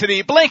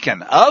 Antony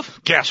Blinken,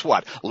 of, guess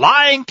what,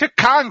 lying to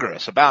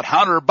Congress about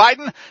Hunter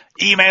Biden,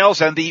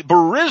 emails, and the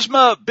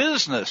Burisma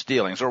business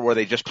dealings, or were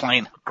they just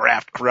plain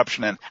graft,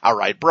 corruption, and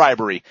outright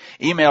bribery?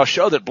 Emails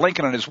show that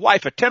Blinken and his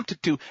wife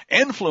attempted to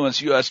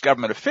influence U.S.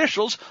 government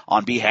officials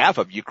on behalf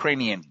of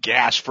Ukrainian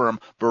gas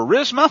firm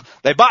Burisma.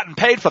 They bought and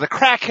paid for the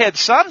crackhead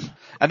son,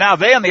 and now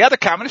they and the other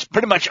communists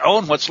pretty much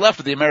own what's left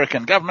of the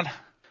American government.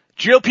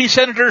 GOP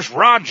Senators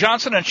Ron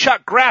Johnson and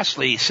Chuck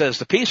Grassley, says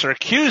the piece, are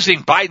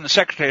accusing Biden's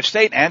Secretary of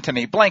State,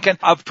 Antony Blinken,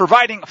 of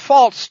providing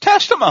false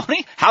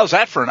testimony, how's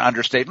that for an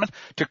understatement,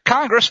 to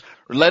Congress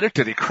related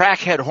to the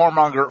crackhead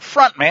whoremonger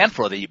frontman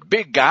for the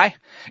big guy.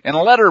 In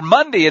a letter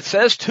Monday, it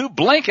says, to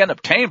Blinken,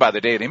 obtained by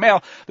the Daily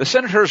Mail, the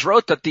senators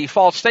wrote that the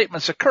false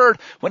statements occurred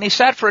when he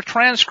sat for a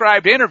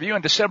transcribed interview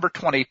in December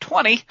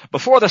 2020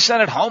 before the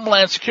Senate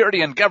Homeland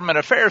Security and Government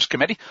Affairs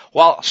Committee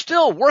while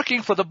still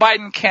working for the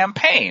Biden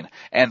campaign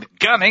and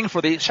gunning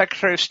for the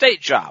Secretary of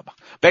State job.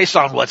 Based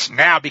on what's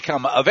now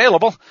become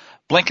available,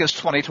 Blinken's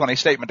 2020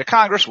 statement to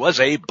Congress was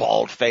a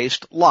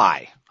bald-faced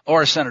lie.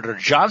 Or, as Senator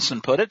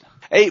Johnson put it,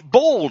 a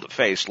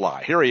bold-faced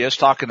lie. Here he is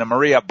talking to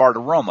Maria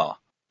Bartiromo.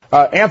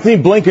 Antony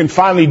Blinken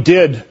finally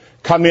did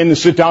come in and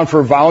sit down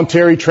for a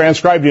voluntary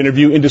transcribed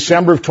interview in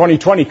December of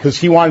 2020 because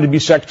he wanted to be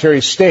Secretary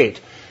of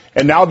State.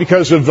 And now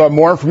because of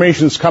more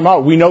information that's come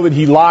out, we know that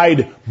he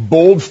lied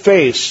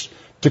bold-faced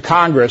to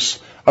Congress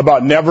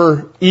about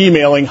never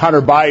emailing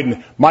Hunter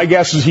Biden. My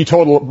guess is he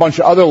told a bunch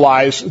of other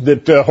lies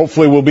that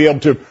hopefully we'll be able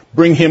to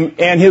bring him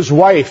and his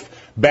wife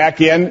back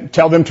in,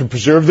 tell them to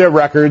preserve their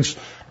records,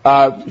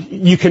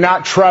 You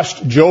cannot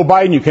trust Joe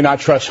Biden. You cannot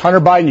trust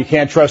Hunter Biden. You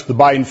can't trust the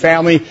Biden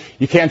family.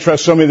 You can't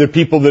trust so many of the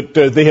people that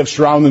they have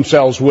surrounded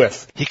themselves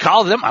with. He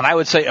called them, and I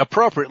would say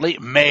appropriately,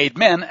 made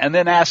men, and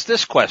then asked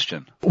this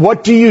question.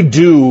 What do you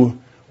do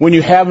when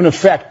you have, in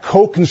effect,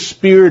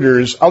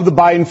 co-conspirators of the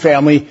Biden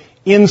family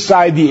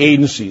inside the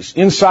agencies,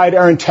 inside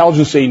our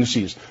intelligence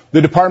agencies,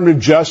 the Department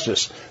of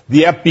Justice,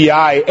 the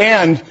FBI,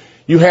 and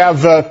you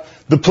have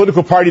the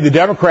political party, the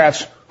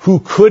Democrats, who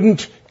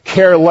couldn't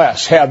care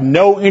less, have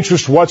no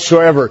interest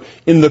whatsoever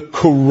in the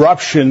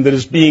corruption that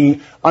is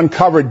being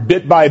uncovered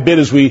bit by bit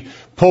as we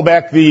pull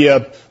back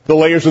the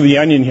layers of the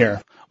onion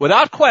here.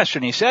 Without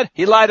question, he said,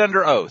 he lied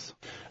under oath.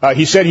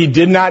 He said he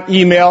did not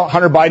email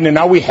Hunter Biden, and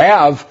now we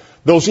have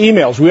those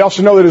emails. We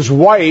also know that his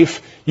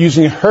wife,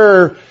 using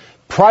her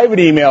private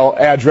email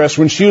address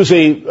when she was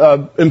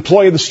a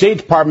employee of the State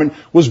Department,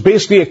 was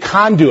basically a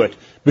conduit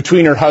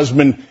between her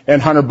husband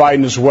and Hunter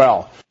Biden as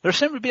well. There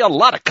seem to be a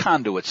lot of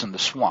conduits in the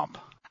swamp.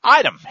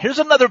 Item. Here's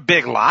another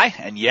big lie,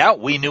 and yeah,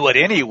 we knew it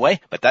anyway,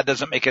 but that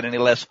doesn't make it any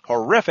less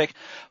horrific.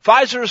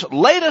 Pfizer's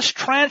latest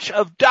tranche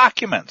of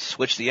documents,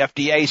 which the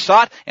FDA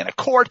sought in a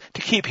court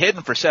to keep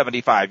hidden for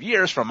 75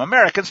 years from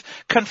Americans,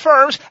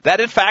 confirms that,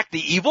 in fact,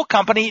 the evil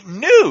company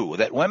knew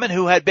that women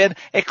who had been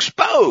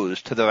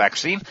exposed to the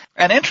vaccine,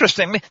 and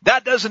interestingly,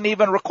 that doesn't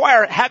even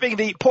require having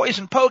the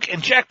poison poke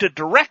injected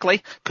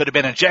directly, could have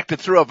been injected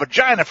through a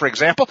vagina, for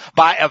example,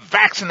 by a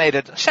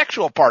vaccinated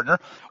sexual partner,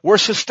 were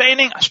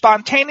sustaining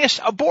spontaneous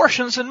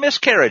abortions and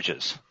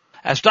miscarriages.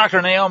 As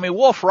Dr. Naomi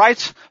Wolf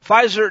writes,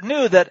 Pfizer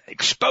knew that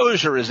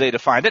exposure, as they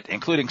defined it,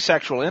 including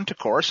sexual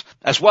intercourse,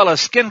 as well as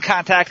skin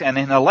contact and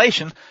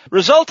inhalation,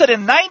 resulted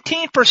in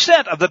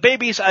 19% of the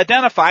babies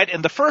identified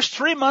in the first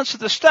 3 months of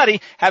the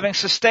study having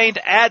sustained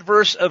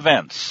adverse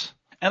events.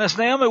 And as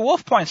Naomi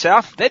Wolf points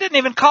out, they didn't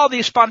even call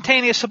these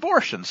spontaneous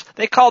abortions.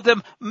 They called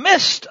them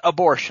missed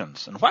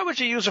abortions. And why would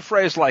you use a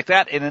phrase like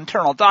that in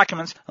internal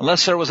documents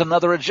unless there was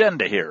another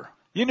agenda here?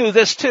 You knew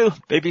this too.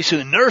 Babies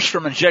who nursed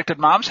from injected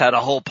moms had a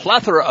whole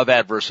plethora of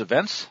adverse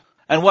events.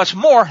 And what's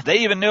more, they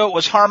even knew it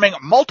was harming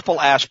multiple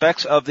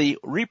aspects of the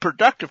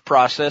reproductive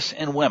process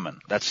in women.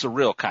 That's the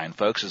real kind,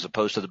 folks, as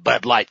opposed to the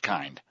Bud Light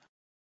kind.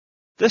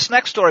 This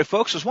next story,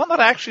 folks, is one that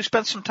I actually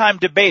spent some time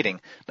debating,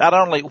 not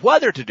only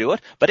whether to do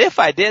it, but if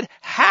I did,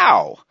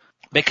 how.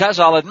 Because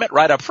I'll admit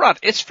right up front,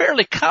 it's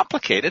fairly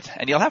complicated,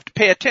 and you'll have to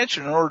pay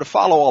attention in order to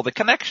follow all the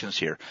connections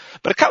here.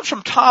 But it comes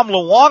from Tom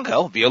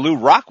Luongo via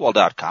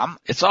LouRockwell.com.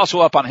 It's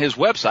also up on his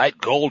website,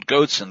 Gold,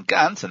 Goats, and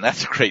Guns, and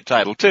that's a great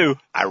title, too.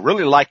 I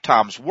really like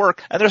Tom's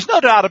work, and there's no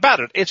doubt about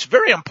it. It's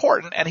very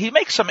important, and he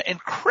makes some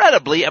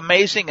incredibly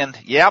amazing and,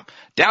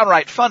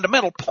 downright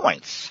fundamental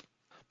points.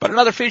 But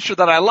another feature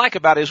that I like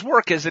about his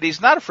work is that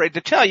he's not afraid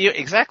to tell you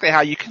exactly how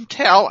you can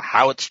tell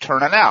how it's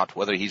turning out,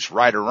 whether he's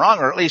right or wrong,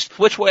 or at least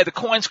which way the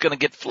coin's going to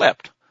get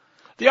flipped.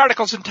 The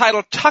article's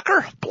entitled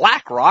Tucker,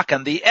 BlackRock,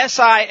 and the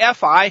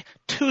SIFI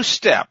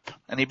Two-Step.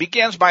 And he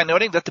begins by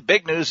noting that the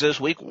big news this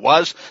week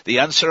was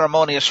the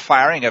unceremonious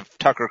firing of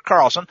Tucker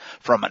Carlson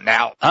from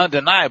now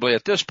undeniably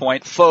at this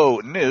point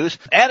faux news.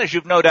 And as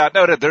you've no doubt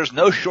noted, there's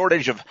no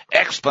shortage of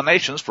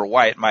explanations for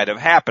why it might have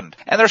happened.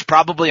 And there's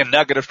probably a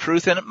nugget of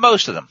truth in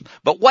most of them.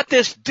 But what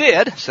this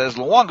did, says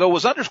Luongo,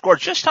 was underscore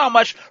just how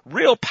much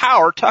real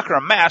power Tucker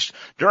amassed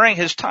during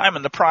his time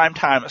in the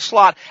primetime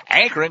slot,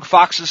 anchoring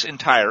Fox's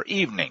entire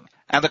evening.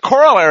 And the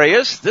corollary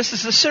is, this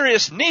is a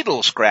serious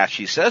needle scratch,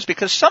 he says,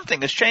 because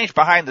something has changed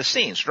behind the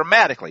scenes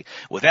dramatically.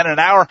 Within an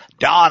hour,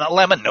 Don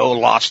Lemon, no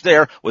loss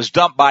there, was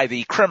dumped by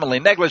the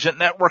criminally negligent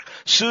network.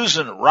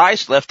 Susan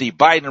Rice left the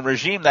Biden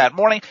regime that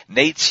morning.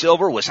 Nate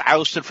Silver was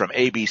ousted from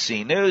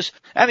ABC News.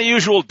 And the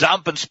usual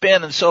dump and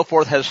spin and so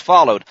forth has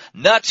followed.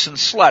 Nuts and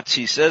sluts,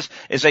 he says,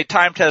 is a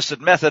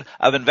time-tested method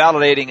of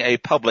invalidating a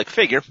public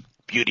figure.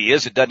 Beauty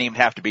is, it doesn't even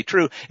have to be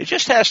true. It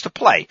just has to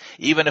play,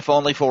 even if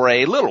only for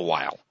a little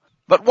while.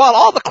 But while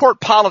all the court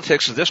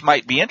politics of this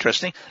might be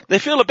interesting, they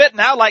feel a bit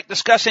now like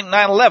discussing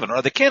 9/11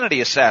 or the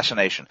Kennedy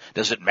assassination.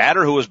 Does it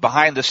matter who was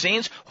behind the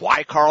scenes?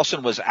 Why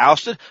Carlson was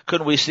ousted?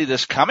 Couldn't we see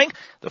this coming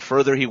the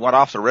further he went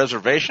off the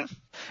reservation?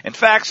 In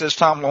fact, says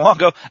Tom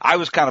Luongo, I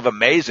was kind of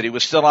amazed that he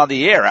was still on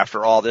the air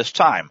after all this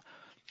time.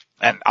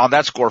 And on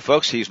that score,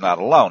 folks, he's not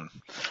alone.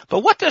 But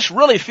what this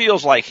really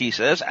feels like, he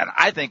says, and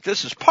I think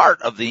this is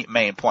part of the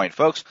main point,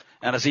 folks,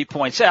 and as he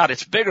points out,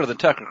 it's bigger than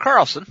Tucker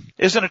Carlson,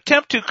 is an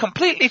attempt to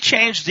completely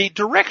change the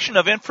direction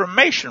of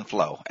information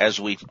flow as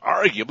we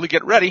arguably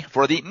get ready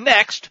for the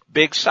next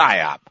big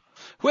psyop,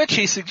 which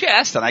he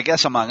suggests, and I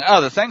guess among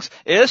other things,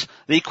 is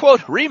the,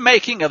 quote,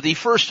 remaking of the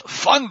first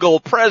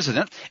fungal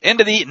president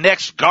into the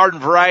next garden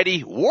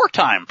variety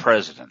wartime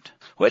president.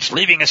 Which,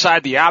 leaving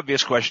aside the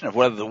obvious question of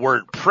whether the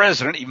word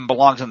president even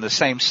belongs in the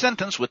same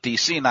sentence with the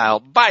senile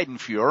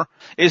Biden-Fuhrer,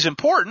 is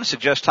important,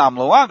 suggests Tom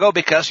Luongo,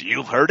 because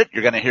you've heard it,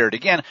 you're going to hear it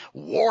again,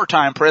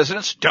 wartime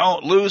presidents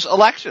don't lose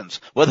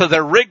elections, whether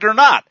they're rigged or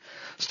not.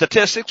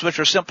 Statistics which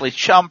are simply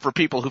chum for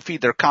people who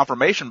feed their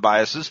confirmation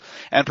biases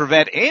and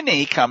prevent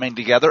any coming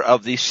together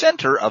of the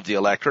center of the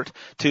electorate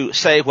to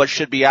say what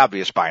should be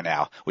obvious by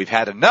now. We've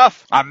had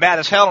enough. I'm mad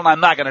as hell and I'm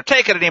not going to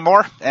take it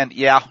anymore. And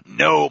yeah,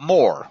 no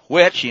more.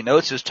 Which, he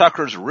notes, is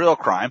Tucker's real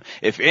crime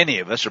if any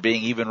of us are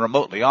being even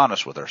remotely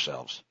honest with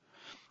ourselves.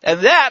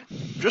 And that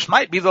just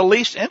might be the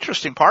least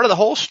interesting part of the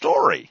whole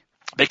story.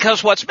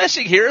 Because what's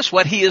missing here is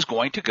what he is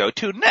going to go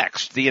to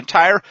next, the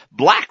entire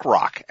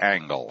BlackRock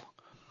angle.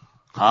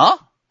 Huh?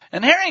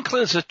 And here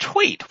includes a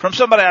tweet from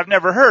somebody I've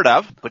never heard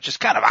of, which is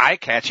kind of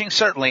eye-catching,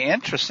 certainly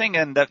interesting,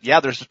 and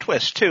there's a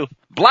twist too.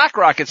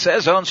 BlackRock, it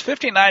says, owns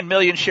 59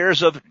 million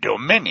shares of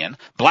Dominion.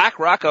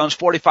 BlackRock owns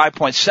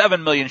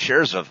 45.7 million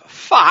shares of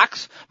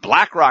Fox.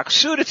 BlackRock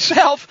sued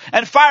itself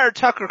and fired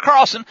Tucker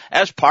Carlson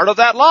as part of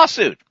that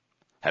lawsuit.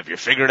 Have you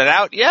figured it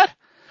out yet?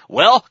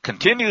 Well,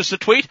 continues the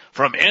tweet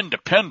from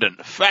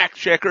independent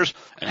fact-checkers,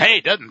 and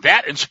hey, doesn't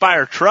that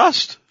inspire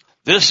trust?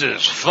 This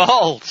is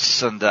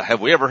false, and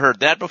have we ever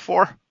heard that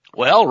before?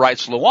 Well,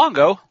 writes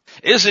Luongo,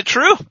 is it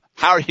true?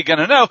 How are you going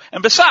to know?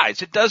 And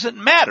besides, it doesn't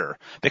matter,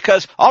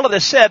 because all of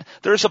this said,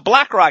 there's a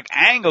BlackRock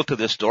angle to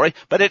this story,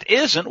 but it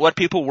isn't what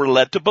people were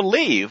led to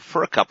believe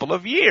for a couple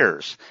of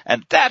years.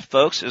 And that,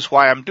 folks, is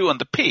why I'm doing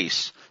the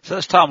piece.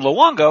 Says Tom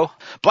Luongo,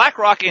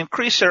 BlackRock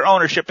increased their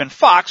ownership in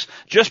Fox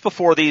just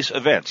before these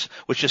events,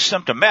 which is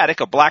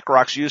symptomatic of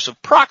BlackRock's use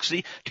of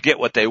proxy to get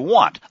what they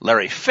want.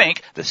 Larry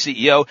Fink, the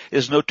CEO,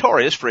 is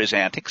notorious for his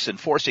antics in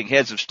forcing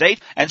heads of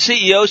state and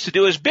CEOs to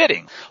do his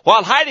bidding,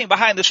 while hiding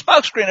behind the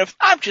smokescreen of,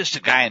 I'm just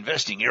a guy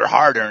investing your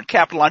hard-earned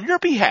capital on your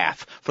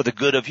behalf for the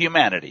good of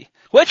humanity.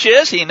 Which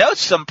is, he notes,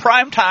 some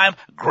prime-time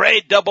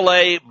grade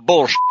AA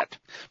bullshit.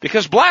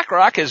 Because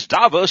BlackRock is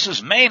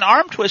Davos's main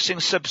arm-twisting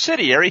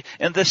subsidiary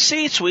in the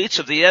C-suites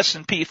of the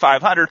S&P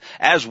 500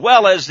 as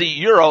well as the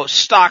Euro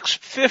Stoxx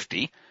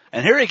 50.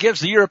 And here he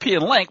gives the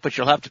European link, but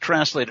you'll have to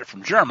translate it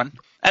from German.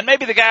 And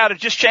maybe the guy ought to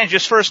just change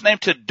his first name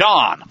to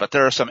Don, but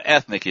there are some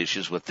ethnic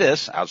issues with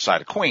this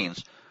outside of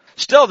Queens.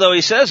 Still, though,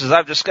 he says, as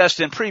I've discussed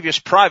in previous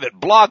private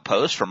blog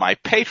posts for my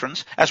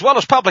patrons, as well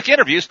as public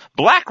interviews,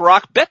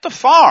 BlackRock bet the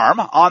farm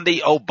on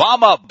the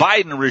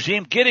Obama-Biden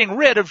regime getting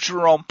rid of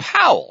Jerome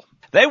Powell.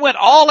 They went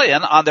all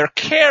in on their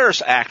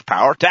CARES Act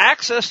power to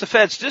access the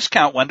Fed's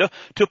discount window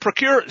to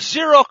procure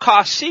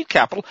zero-cost seed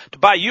capital to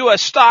buy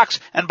U.S.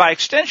 stocks and, by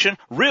extension,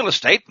 real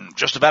estate and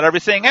just about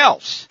everything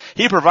else.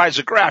 He provides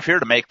a graph here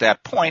to make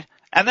that point,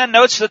 and then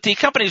notes that the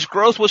company's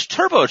growth was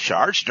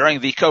turbocharged during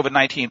the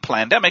COVID-19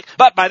 pandemic,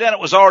 but by then it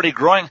was already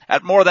growing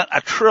at more than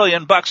 $1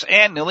 trillion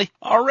annually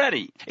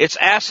already. Its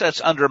assets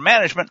under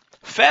management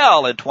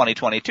fell in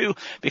 2022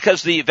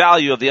 because the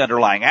value of the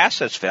underlying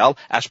assets fell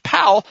as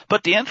Powell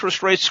put the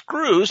interest rate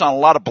screws on a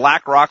lot of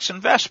BlackRock's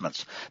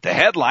investments. The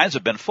headlines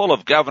have been full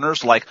of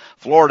governors like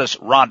Florida's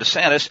Ron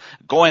DeSantis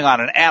going on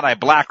an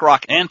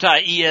anti-BlackRock,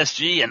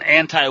 anti-ESG, and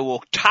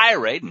anti-woke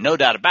tirade. No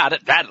doubt about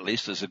it. That at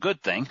least is a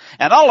good thing.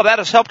 And all of that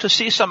has helped to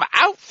see some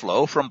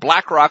outflow from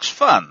BlackRock's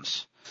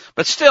funds.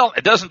 But still,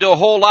 it doesn't do a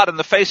whole lot in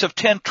the face of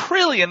 $10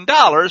 trillion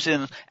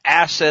in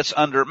assets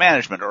under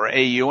management, or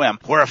AUM,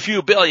 where a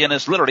few billion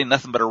is literally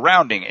nothing but a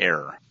rounding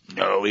error.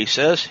 No, he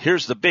says,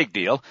 here's the big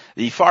deal.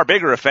 The far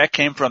bigger effect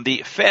came from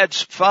the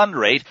Fed's fund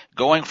rate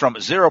going from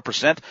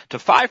 0% to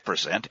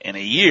 5% in a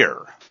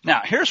year.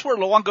 Now, here's where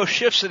Luongo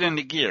shifts it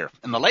into gear.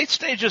 In the late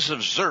stages of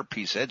ZIRP,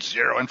 he said,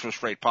 zero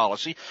interest rate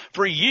policy,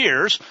 for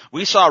years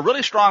we saw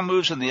really strong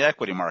moves in the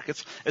equity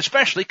markets,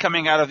 especially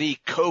coming out of the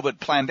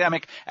COVID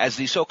pandemic as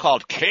the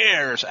so-called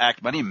CARES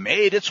Act money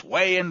made its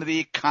way into the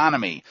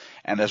economy.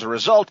 And as a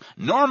result,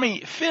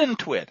 normie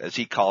FinTwit, as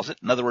he calls it,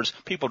 in other words,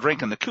 people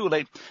drinking the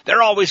Kool-Aid,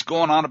 they're always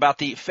going on about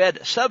the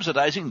Fed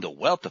subsidizing the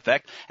wealth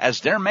effect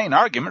as their main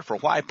argument for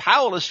why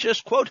Powell is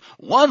just, quote,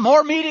 one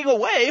more meeting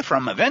away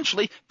from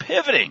eventually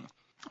pivoting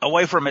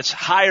away from its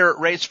higher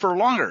rates for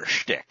longer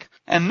shtick.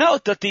 And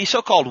note that the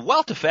so-called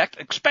wealth effect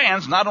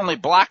expands not only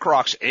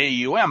BlackRock's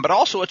AUM, but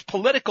also its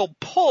political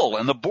pull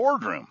in the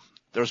boardroom.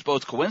 There's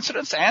both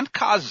coincidence and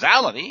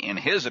causality, in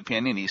his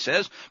opinion, he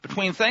says,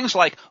 between things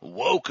like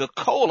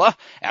Woca-Cola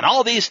and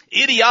all these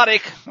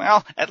idiotic,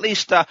 well, at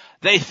least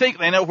they think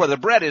they know where the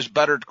bread is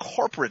buttered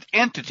corporate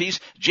entities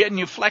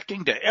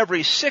genuflecting to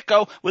every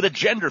sicko with a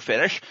gender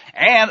fetish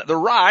and the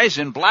rise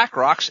in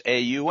BlackRock's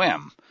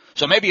AUM.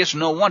 So maybe it's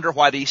no wonder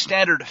why the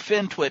standard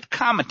FinTwit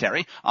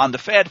commentary on the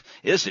Fed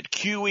is that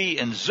QE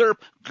and ZIRP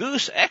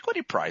goose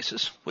equity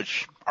prices,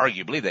 which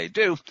arguably they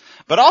do,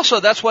 but also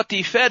that's what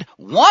the Fed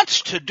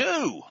wants to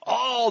do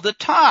all the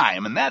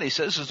time, and that, he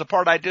says, is the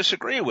part I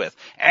disagree with.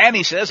 And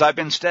he says I've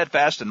been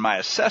steadfast in my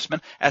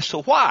assessment as to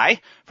why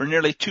for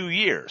nearly 2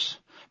 years.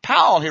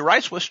 Powell, he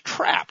writes, was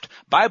trapped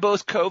by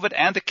both COVID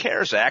and the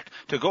CARES Act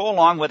to go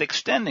along with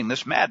extending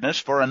this madness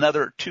for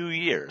another 2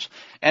 years.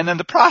 And in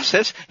the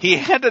process, he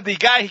handed the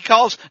guy he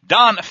calls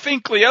Don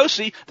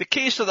Finkliosi the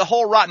keys to the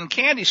whole rotten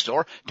candy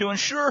store to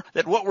ensure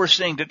that what we're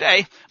seeing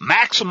today,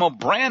 maximal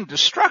brand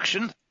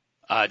destruction,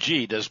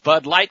 does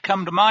Bud Light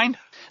come to mind?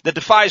 that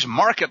defies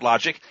market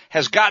logic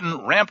has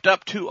gotten ramped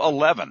up to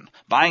 11.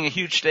 Buying a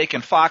huge stake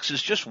in Fox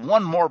is just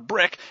one more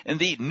brick in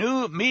the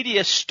new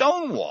media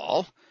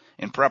stonewall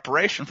in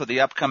preparation for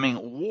the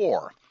upcoming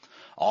war.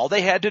 All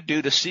they had to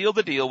do to seal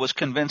the deal was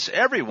convince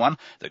everyone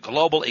the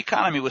global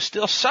economy was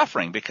still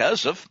suffering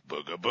because of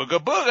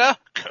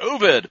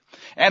COVID,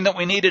 and that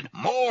we needed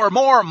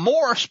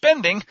more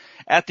spending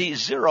at the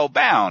zero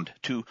bound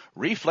to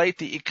reflate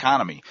the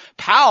economy.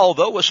 Powell,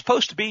 though, was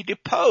supposed to be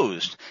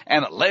deposed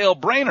and Lael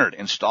Brainerd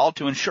installed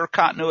to ensure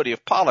continuity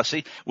of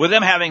policy, with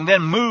them having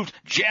then moved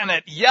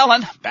Janet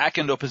Yellen back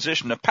into a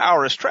position of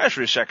power as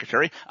Treasury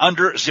Secretary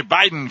under the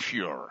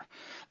Biden-Fuhrer.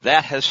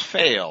 That has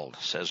failed,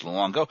 says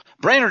Luongo.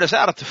 Brainerd is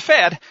out at the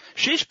Fed.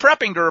 She's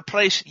prepping to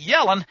replace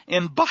Yellen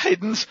in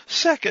Biden's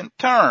second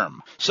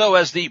term. So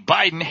as the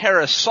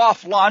Biden-Harris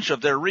soft launch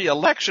of their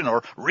re-election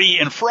or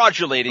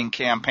re-infraudulating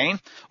campaign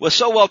was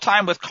so well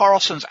timed with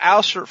Carlson's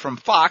ouster from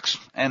Fox,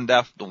 and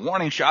the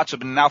warning shots have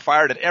been now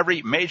fired at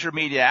every major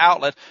media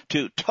outlet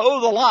to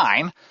toe the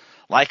line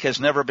like has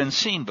never been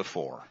seen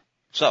before.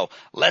 So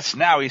let's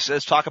now, he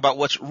says, talk about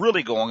what's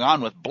really going on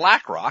with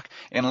BlackRock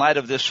in light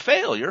of this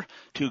failure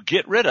to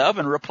get rid of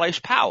and replace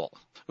Powell.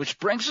 Which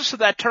brings us to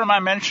that term I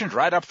mentioned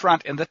right up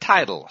front in the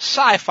title,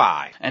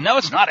 sci-fi. And no,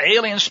 it's not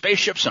alien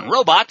spaceships and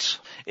robots.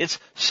 It's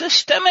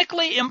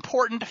systemically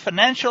important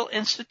financial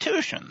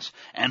institutions.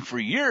 And for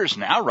years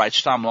now,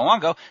 writes Tom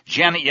Luongo,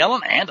 Janet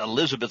Yellen and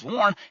Elizabeth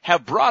Warren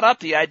have brought up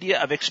the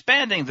idea of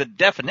expanding the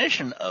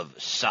definition of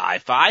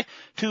sci-fi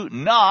to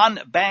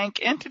non-bank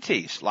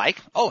entities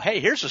like, oh, hey,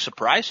 here's a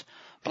surprise,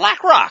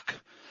 BlackRock.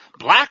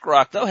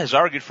 BlackRock, though, has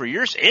argued for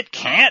years it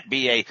can't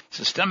be a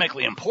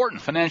systemically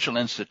important financial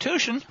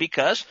institution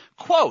because,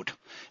 quote,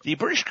 the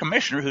British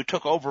commissioner who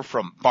took over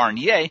from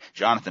Barnier,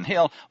 Jonathan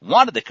Hill,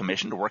 wanted the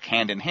commission to work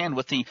hand-in-hand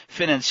with the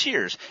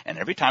financiers, and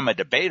every time a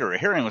debate or a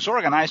hearing was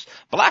organized,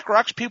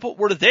 BlackRock's people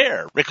were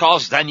there,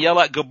 recalls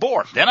Daniela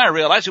Gabor. Then I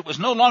realized it was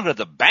no longer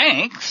the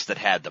banks that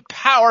had the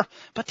power,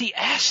 but the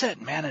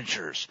asset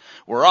managers.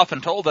 We're often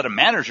told that a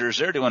manager is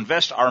there to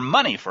invest our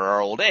money for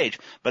our old age,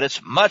 but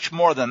it's much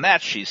more than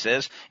that, she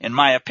says. In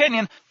my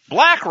opinion,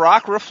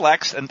 BlackRock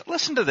reflects, and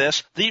listen to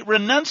this, the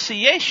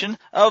renunciation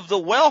of the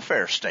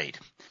welfare state.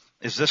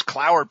 Is this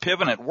Cloward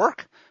Piven at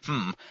work?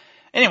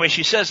 Anyway,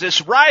 she says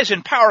this rise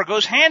in power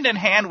goes hand in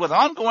hand with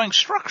ongoing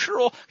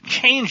structural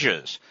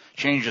changes.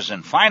 Changes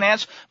in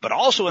finance, but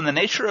also in the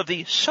nature of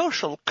the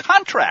social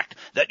contract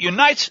that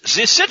unites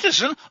the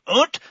citizen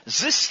and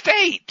the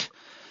state.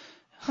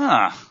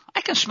 I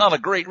can smell a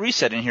great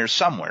reset in here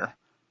somewhere.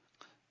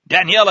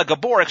 Daniela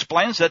Gabor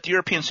explains that the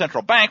European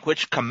Central Bank,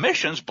 which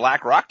commissions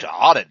BlackRock to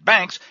audit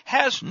banks,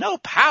 has no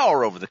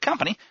power over the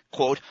company.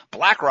 Quote,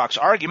 BlackRock's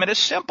argument is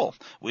simple.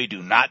 We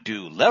do not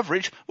do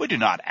leverage. We do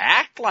not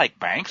act like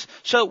banks,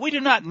 so we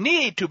do not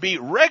need to be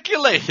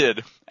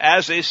regulated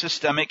as a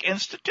systemic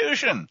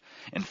institution.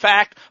 In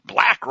fact,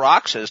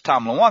 BlackRock, says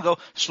Tom Luongo,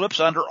 slips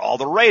under all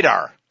the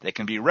radar. They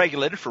can be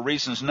regulated for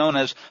reasons known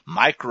as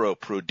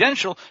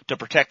microprudential to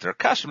protect their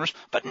customers,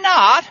 but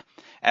not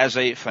as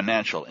a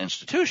financial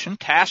institution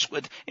tasked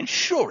with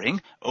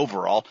ensuring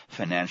overall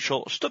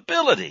financial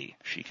stability,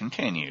 she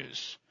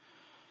continues.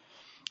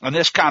 And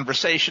this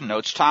conversation,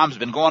 notes Tom, has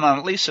been going on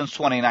at least since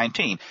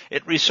 2019.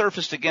 It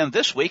resurfaced again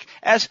this week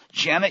as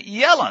Janet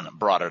Yellen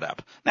brought it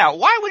up. Now,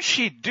 why would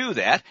she do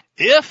that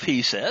if,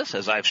 he says,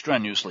 as I've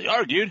strenuously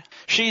argued,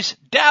 she's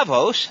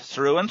Davos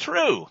through and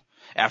through?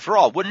 After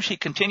all, wouldn't she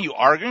continue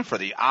arguing for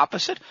the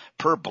opposite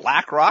per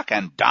BlackRock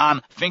and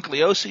Don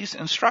Finkeliossi's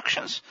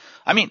instructions?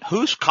 I mean,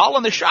 who's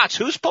calling the shots?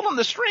 Who's pulling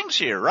the strings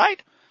here, right?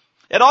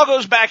 It all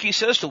goes back, he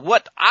says, to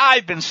what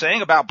I've been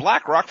saying about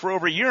BlackRock for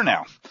over a year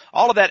now.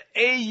 All of that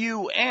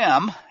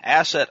AUM,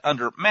 asset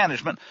under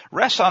management,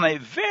 rests on a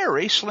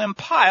very slim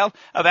pile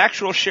of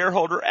actual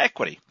shareholder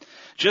equity.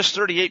 Just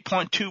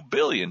 $38.2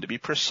 billion to be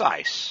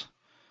precise.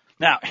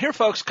 Now, here,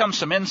 folks, comes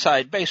some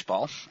inside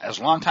baseball. As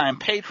longtime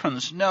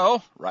patrons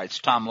know, writes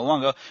Tom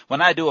Luongo,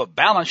 when I do a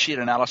balance sheet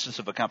analysis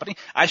of a company,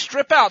 I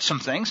strip out some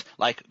things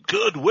like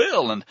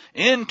goodwill and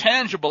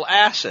intangible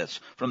assets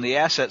from the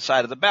asset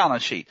side of the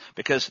balance sheet,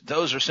 because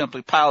those are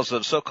simply piles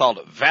of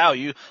so-called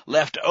value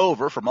left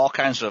over from all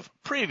kinds of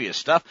previous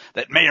stuff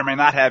that may or may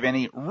not have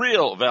any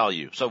real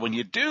value. So when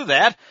you do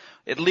that,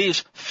 it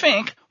leaves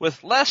Fink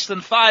with less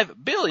than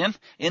 $5 billion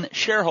in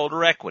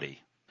shareholder equity.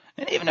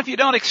 And even if you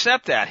don't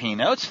accept that, he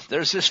notes,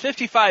 there's this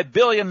 $55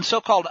 billion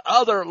so-called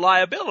other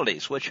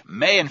liabilities, which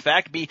may in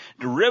fact be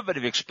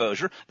derivative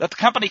exposure that the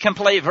company can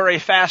play very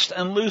fast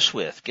and loose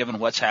with, given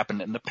what's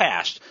happened in the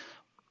past.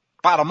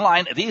 Bottom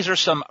line, these are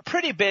some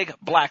pretty big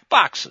black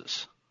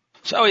boxes.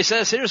 So he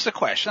says, here's the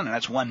question, and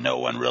that's one no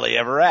one really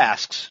ever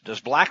asks.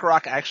 Does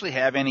BlackRock actually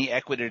have any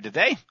equity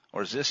today?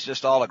 Or is this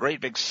just all a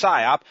great big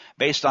psyop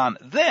based on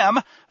them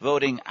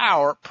voting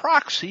our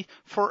proxy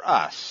for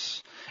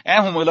us?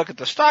 And when we look at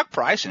the stock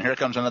price, and here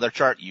comes another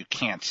chart you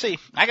can't see,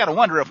 I got to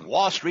wonder if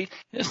Wall Street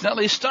isn't at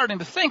least starting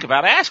to think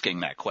about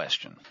asking that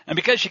question. And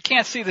because you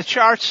can't see the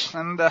charts,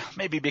 and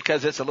maybe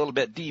because it's a little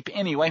bit deep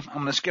anyway, I'm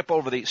going to skip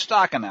over the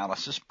stock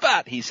analysis.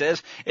 But, he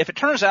says, if it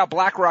turns out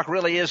BlackRock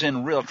really is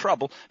in real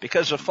trouble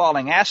because of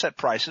falling asset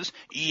prices,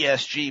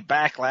 ESG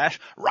backlash,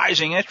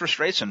 rising interest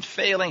rates, and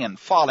failing and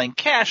falling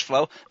cash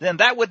flow, then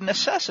that would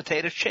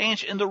necessitate a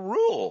change in the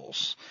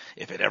rules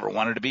if it ever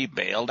wanted to be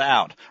bailed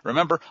out.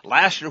 Remember,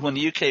 last year when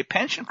the UK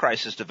pension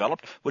crisis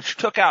developed, which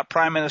took out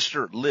Prime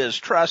Minister Liz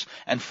Truss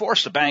and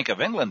forced the Bank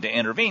of England to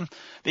intervene,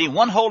 the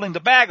one holding the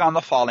bag on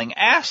the falling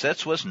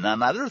assets was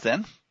none other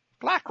than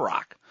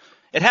BlackRock.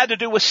 It had to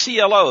do with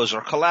CLOs,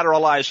 or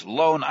collateralized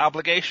loan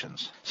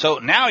obligations. So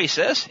now, he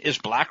says, is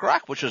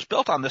BlackRock, which was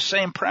built on the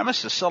same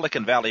premise as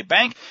Silicon Valley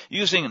Bank,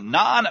 using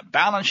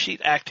non-balance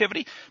sheet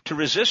activity to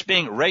resist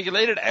being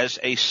regulated as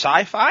a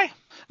sci-fi?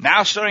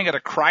 Now staring at a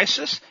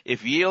crisis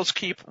if yields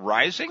keep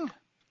rising?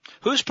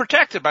 Who's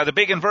protected by the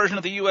big inversion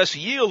of the U.S.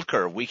 yield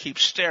curve we keep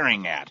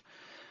staring at?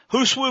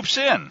 Who swoops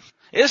in?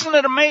 Isn't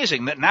it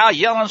amazing that now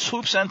Yellen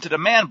swoops in to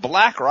demand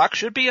BlackRock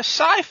should be a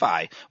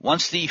sci-fi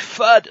once the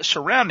FUD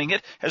surrounding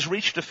it has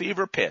reached a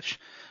fever pitch?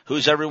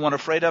 Who's everyone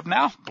afraid of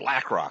now?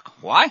 BlackRock.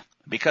 Why?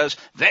 Because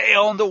they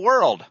own the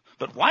world.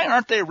 But why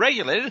aren't they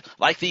regulated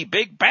like the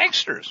big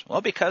banksters?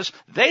 Well, because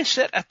they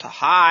sit at the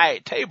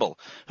high table.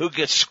 Who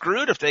gets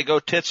screwed if they go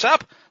tits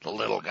up? The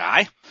little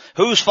guy.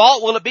 Whose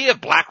fault will it be if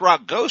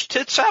BlackRock goes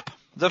tits up?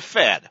 The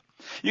Fed.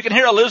 You can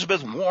hear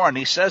Elizabeth Warren,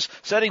 he says,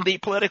 setting the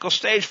political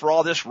stage for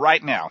all this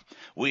right now.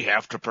 We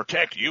have to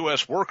protect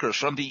U.S. workers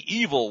from the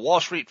evil Wall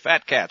Street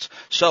fat cats,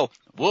 so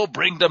we'll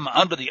bring them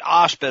under the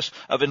auspice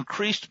of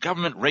increased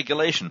government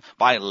regulation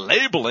by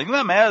labeling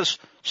them as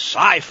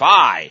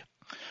sci-fi.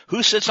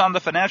 Who sits on the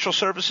Financial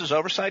Services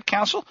Oversight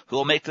Council? Who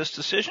will make this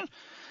decision?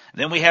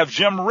 Then we have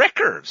Jim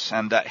Rickards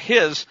and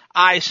his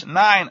ICE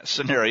 9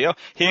 scenario.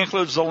 He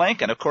includes the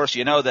link, and of course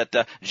you know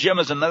that Jim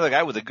is another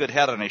guy with a good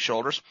head on his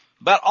shoulders.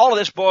 But all of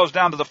this boils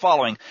down to the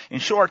following. In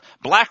short,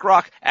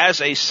 BlackRock as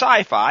a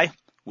sci-fi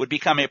would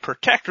become a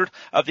protectorate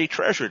of the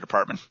Treasury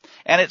Department,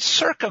 and it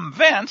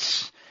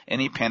circumvents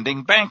any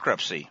pending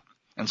bankruptcy.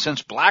 And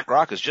since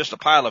BlackRock is just a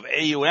pile of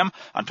AUM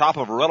on top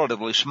of a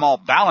relatively small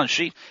balance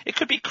sheet, it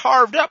could be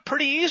carved up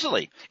pretty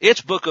easily.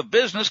 Its book of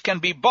business can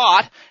be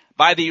bought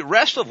by the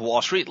rest of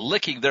Wall Street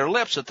licking their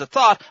lips at the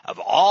thought of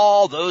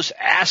all those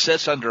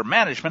assets under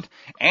management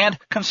and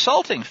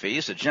consulting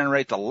fees that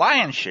generate the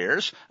lion's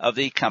shares of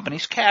the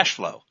company's cash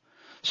flow.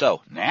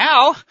 So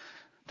now,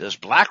 does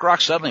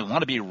BlackRock suddenly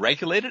want to be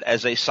regulated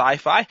as a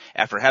sci-fi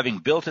after having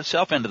built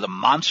itself into the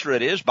monster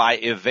it is by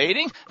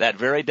evading that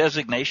very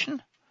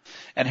designation?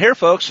 And here,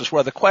 folks, is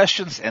where the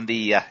questions and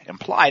the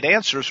implied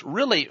answers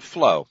really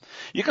flow.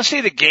 You can see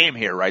the game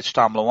here, writes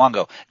Tom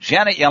Luongo.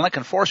 Janet Yellen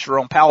can force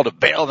Jerome Powell to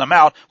bail them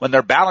out when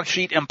their balance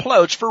sheet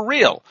implodes for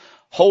real,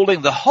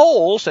 holding the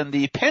holes in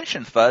the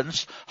pension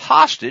funds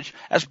hostage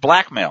as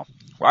blackmail.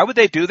 Why would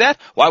they do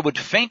that? Why would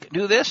Fink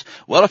do this?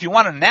 Well, if you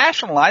want to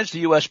nationalize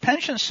the U.S.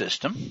 pension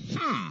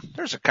system,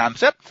 there's a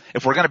concept.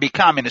 If we're going to be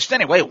communist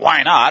anyway,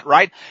 why not,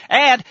 right?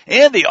 And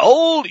in the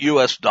old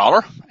U.S.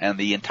 dollar and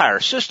the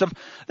entire system,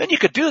 then you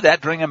could do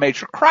that during a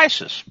major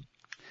crisis.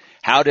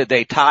 How did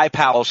they tie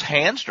Powell's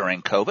hands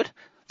during COVID?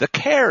 The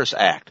CARES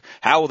Act.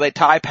 How will they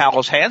tie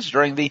Powell's hands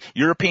during the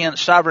European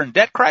sovereign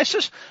debt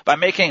crisis? By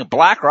making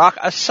BlackRock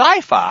a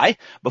sci-fi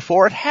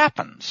before it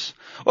happens.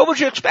 What would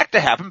you expect to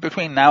happen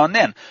between now and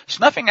then?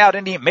 Snuffing out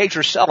any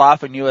major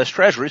sell-off in U.S.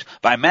 Treasuries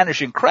by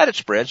managing credit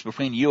spreads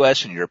between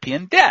U.S. and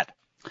European debt.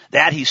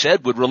 That, he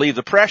said, would relieve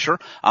the pressure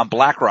on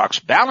BlackRock's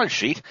balance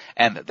sheet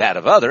and that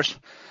of others.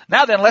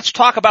 Now then, let's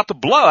talk about the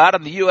blowout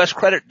in the U.S.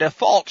 credit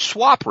default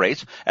swap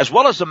rates, as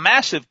well as the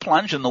massive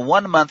plunge in the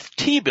one-month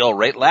T-bill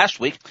rate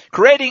last week,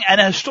 creating an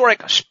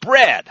historic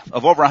spread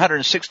of over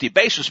 160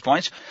 basis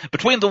points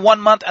between the 1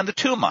 month and the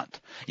 2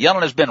 month.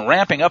 Yellen has been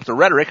ramping up the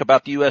rhetoric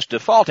about the U.S.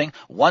 defaulting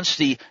once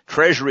the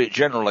Treasury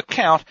General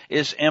account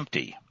is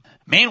empty.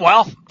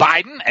 Meanwhile,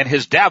 Biden and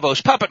his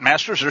Davos puppet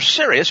masters are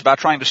serious about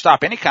trying to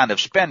stop any kind of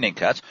spending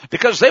cuts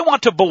because they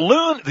want to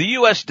balloon the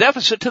U.S.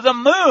 deficit to the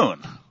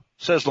moon.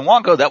 Says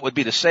Luongo, that would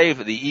be to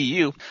save the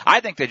EU. I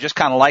think they just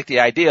kind of like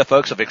the idea,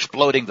 folks, of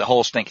exploding the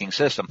whole stinking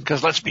system.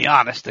 Because let's be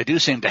honest, they do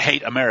seem to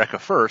hate America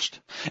first.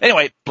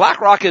 Anyway,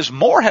 BlackRock is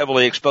more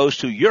heavily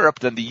exposed to Europe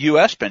than the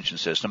U.S. pension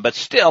system, but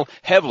still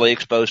heavily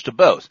exposed to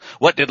both.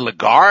 What did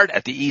Lagarde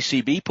at the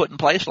ECB put in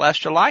place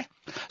last July?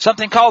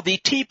 Something called the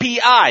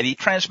TPI, the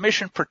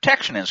Transmission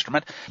Protection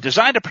Instrument,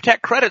 designed to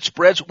protect credit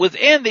spreads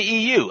within the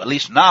EU, at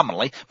least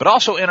nominally, but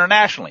also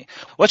internationally.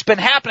 What's been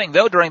happening,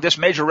 though, during this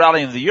major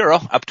rally in the euro,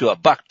 up to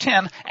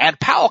 $1.10, and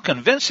Powell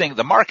convincing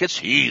the markets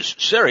he's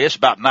serious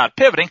about not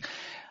pivoting,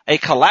 a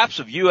collapse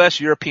of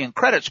U.S.-European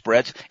credit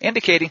spreads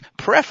indicating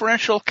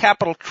preferential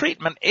capital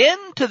treatment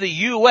into the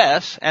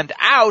U.S. and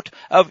out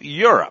of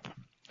Europe.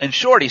 In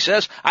short, he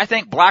says, I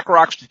think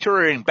BlackRock's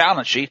deteriorating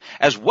balance sheet,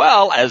 as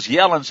well as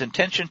Yellen's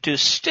intention to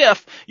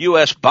stiff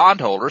U.S.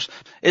 bondholders,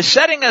 is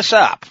setting us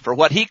up for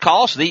what he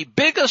calls the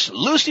biggest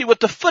Lucy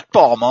with the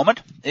football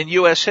moment in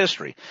U.S.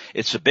 history.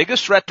 It's the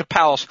biggest threat to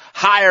Powell's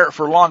higher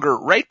for longer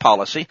rate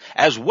policy,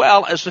 as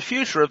well as the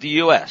future of the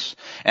U.S.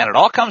 And it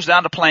all comes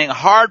down to playing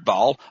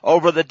hardball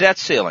over the debt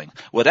ceiling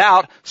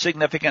without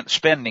significant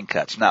spending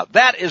cuts. Now,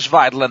 that is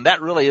vital, and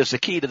that really is the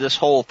key to this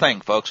whole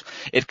thing, folks.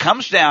 It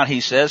comes down,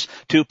 he says,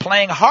 to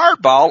playing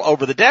hardball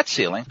over the debt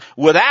ceiling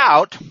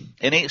without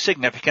any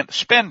significant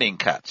spending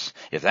cuts.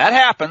 If that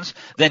happens,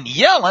 then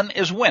Yellen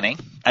is winning,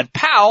 and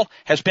Powell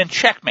has been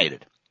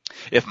checkmated.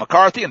 If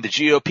McCarthy and the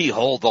GOP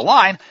hold the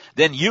line,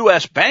 then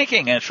U.S.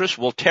 banking interests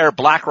will tear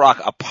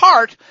BlackRock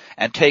apart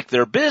and take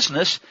their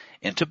business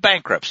into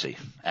bankruptcy.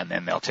 And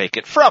then they'll take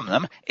it from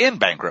them in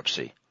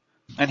bankruptcy.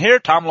 And here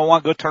Tom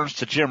Luongo turns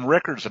to Jim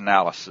Rickards'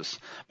 analysis.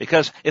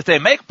 Because if they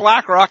make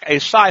BlackRock a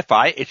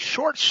sci-fi, it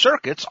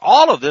short-circuits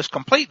all of this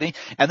completely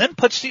and then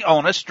puts the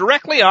onus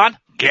directly on,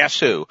 guess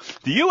who?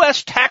 The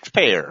U.S.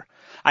 taxpayer.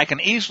 I can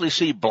easily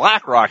see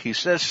BlackRock, he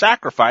says,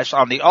 sacrifice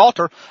on the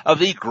altar of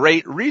the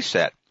Great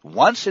Reset,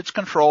 once its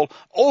control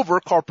over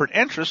corporate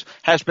interests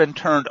has been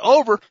turned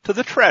over to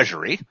the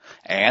Treasury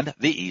and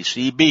the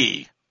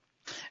ECB.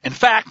 In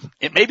fact,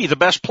 it may be the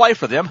best play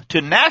for them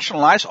to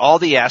nationalize all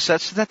the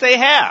assets that they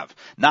have.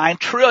 $9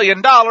 trillion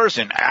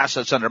in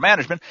assets under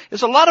management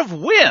is a lot of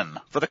win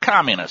for the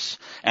communists.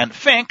 And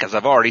Fink, as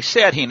I've already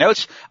said, he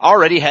notes,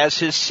 already has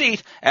his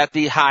seat at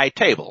the high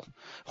table.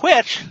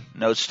 Which,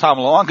 notes Tom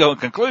Luongo in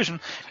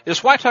conclusion,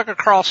 is why Tucker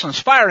Carlson's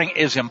firing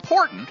is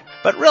important,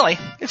 but really,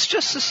 it's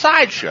just a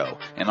sideshow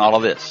in all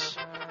of this.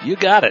 You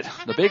got it.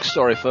 The big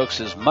story, folks,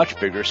 is much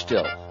bigger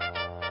still.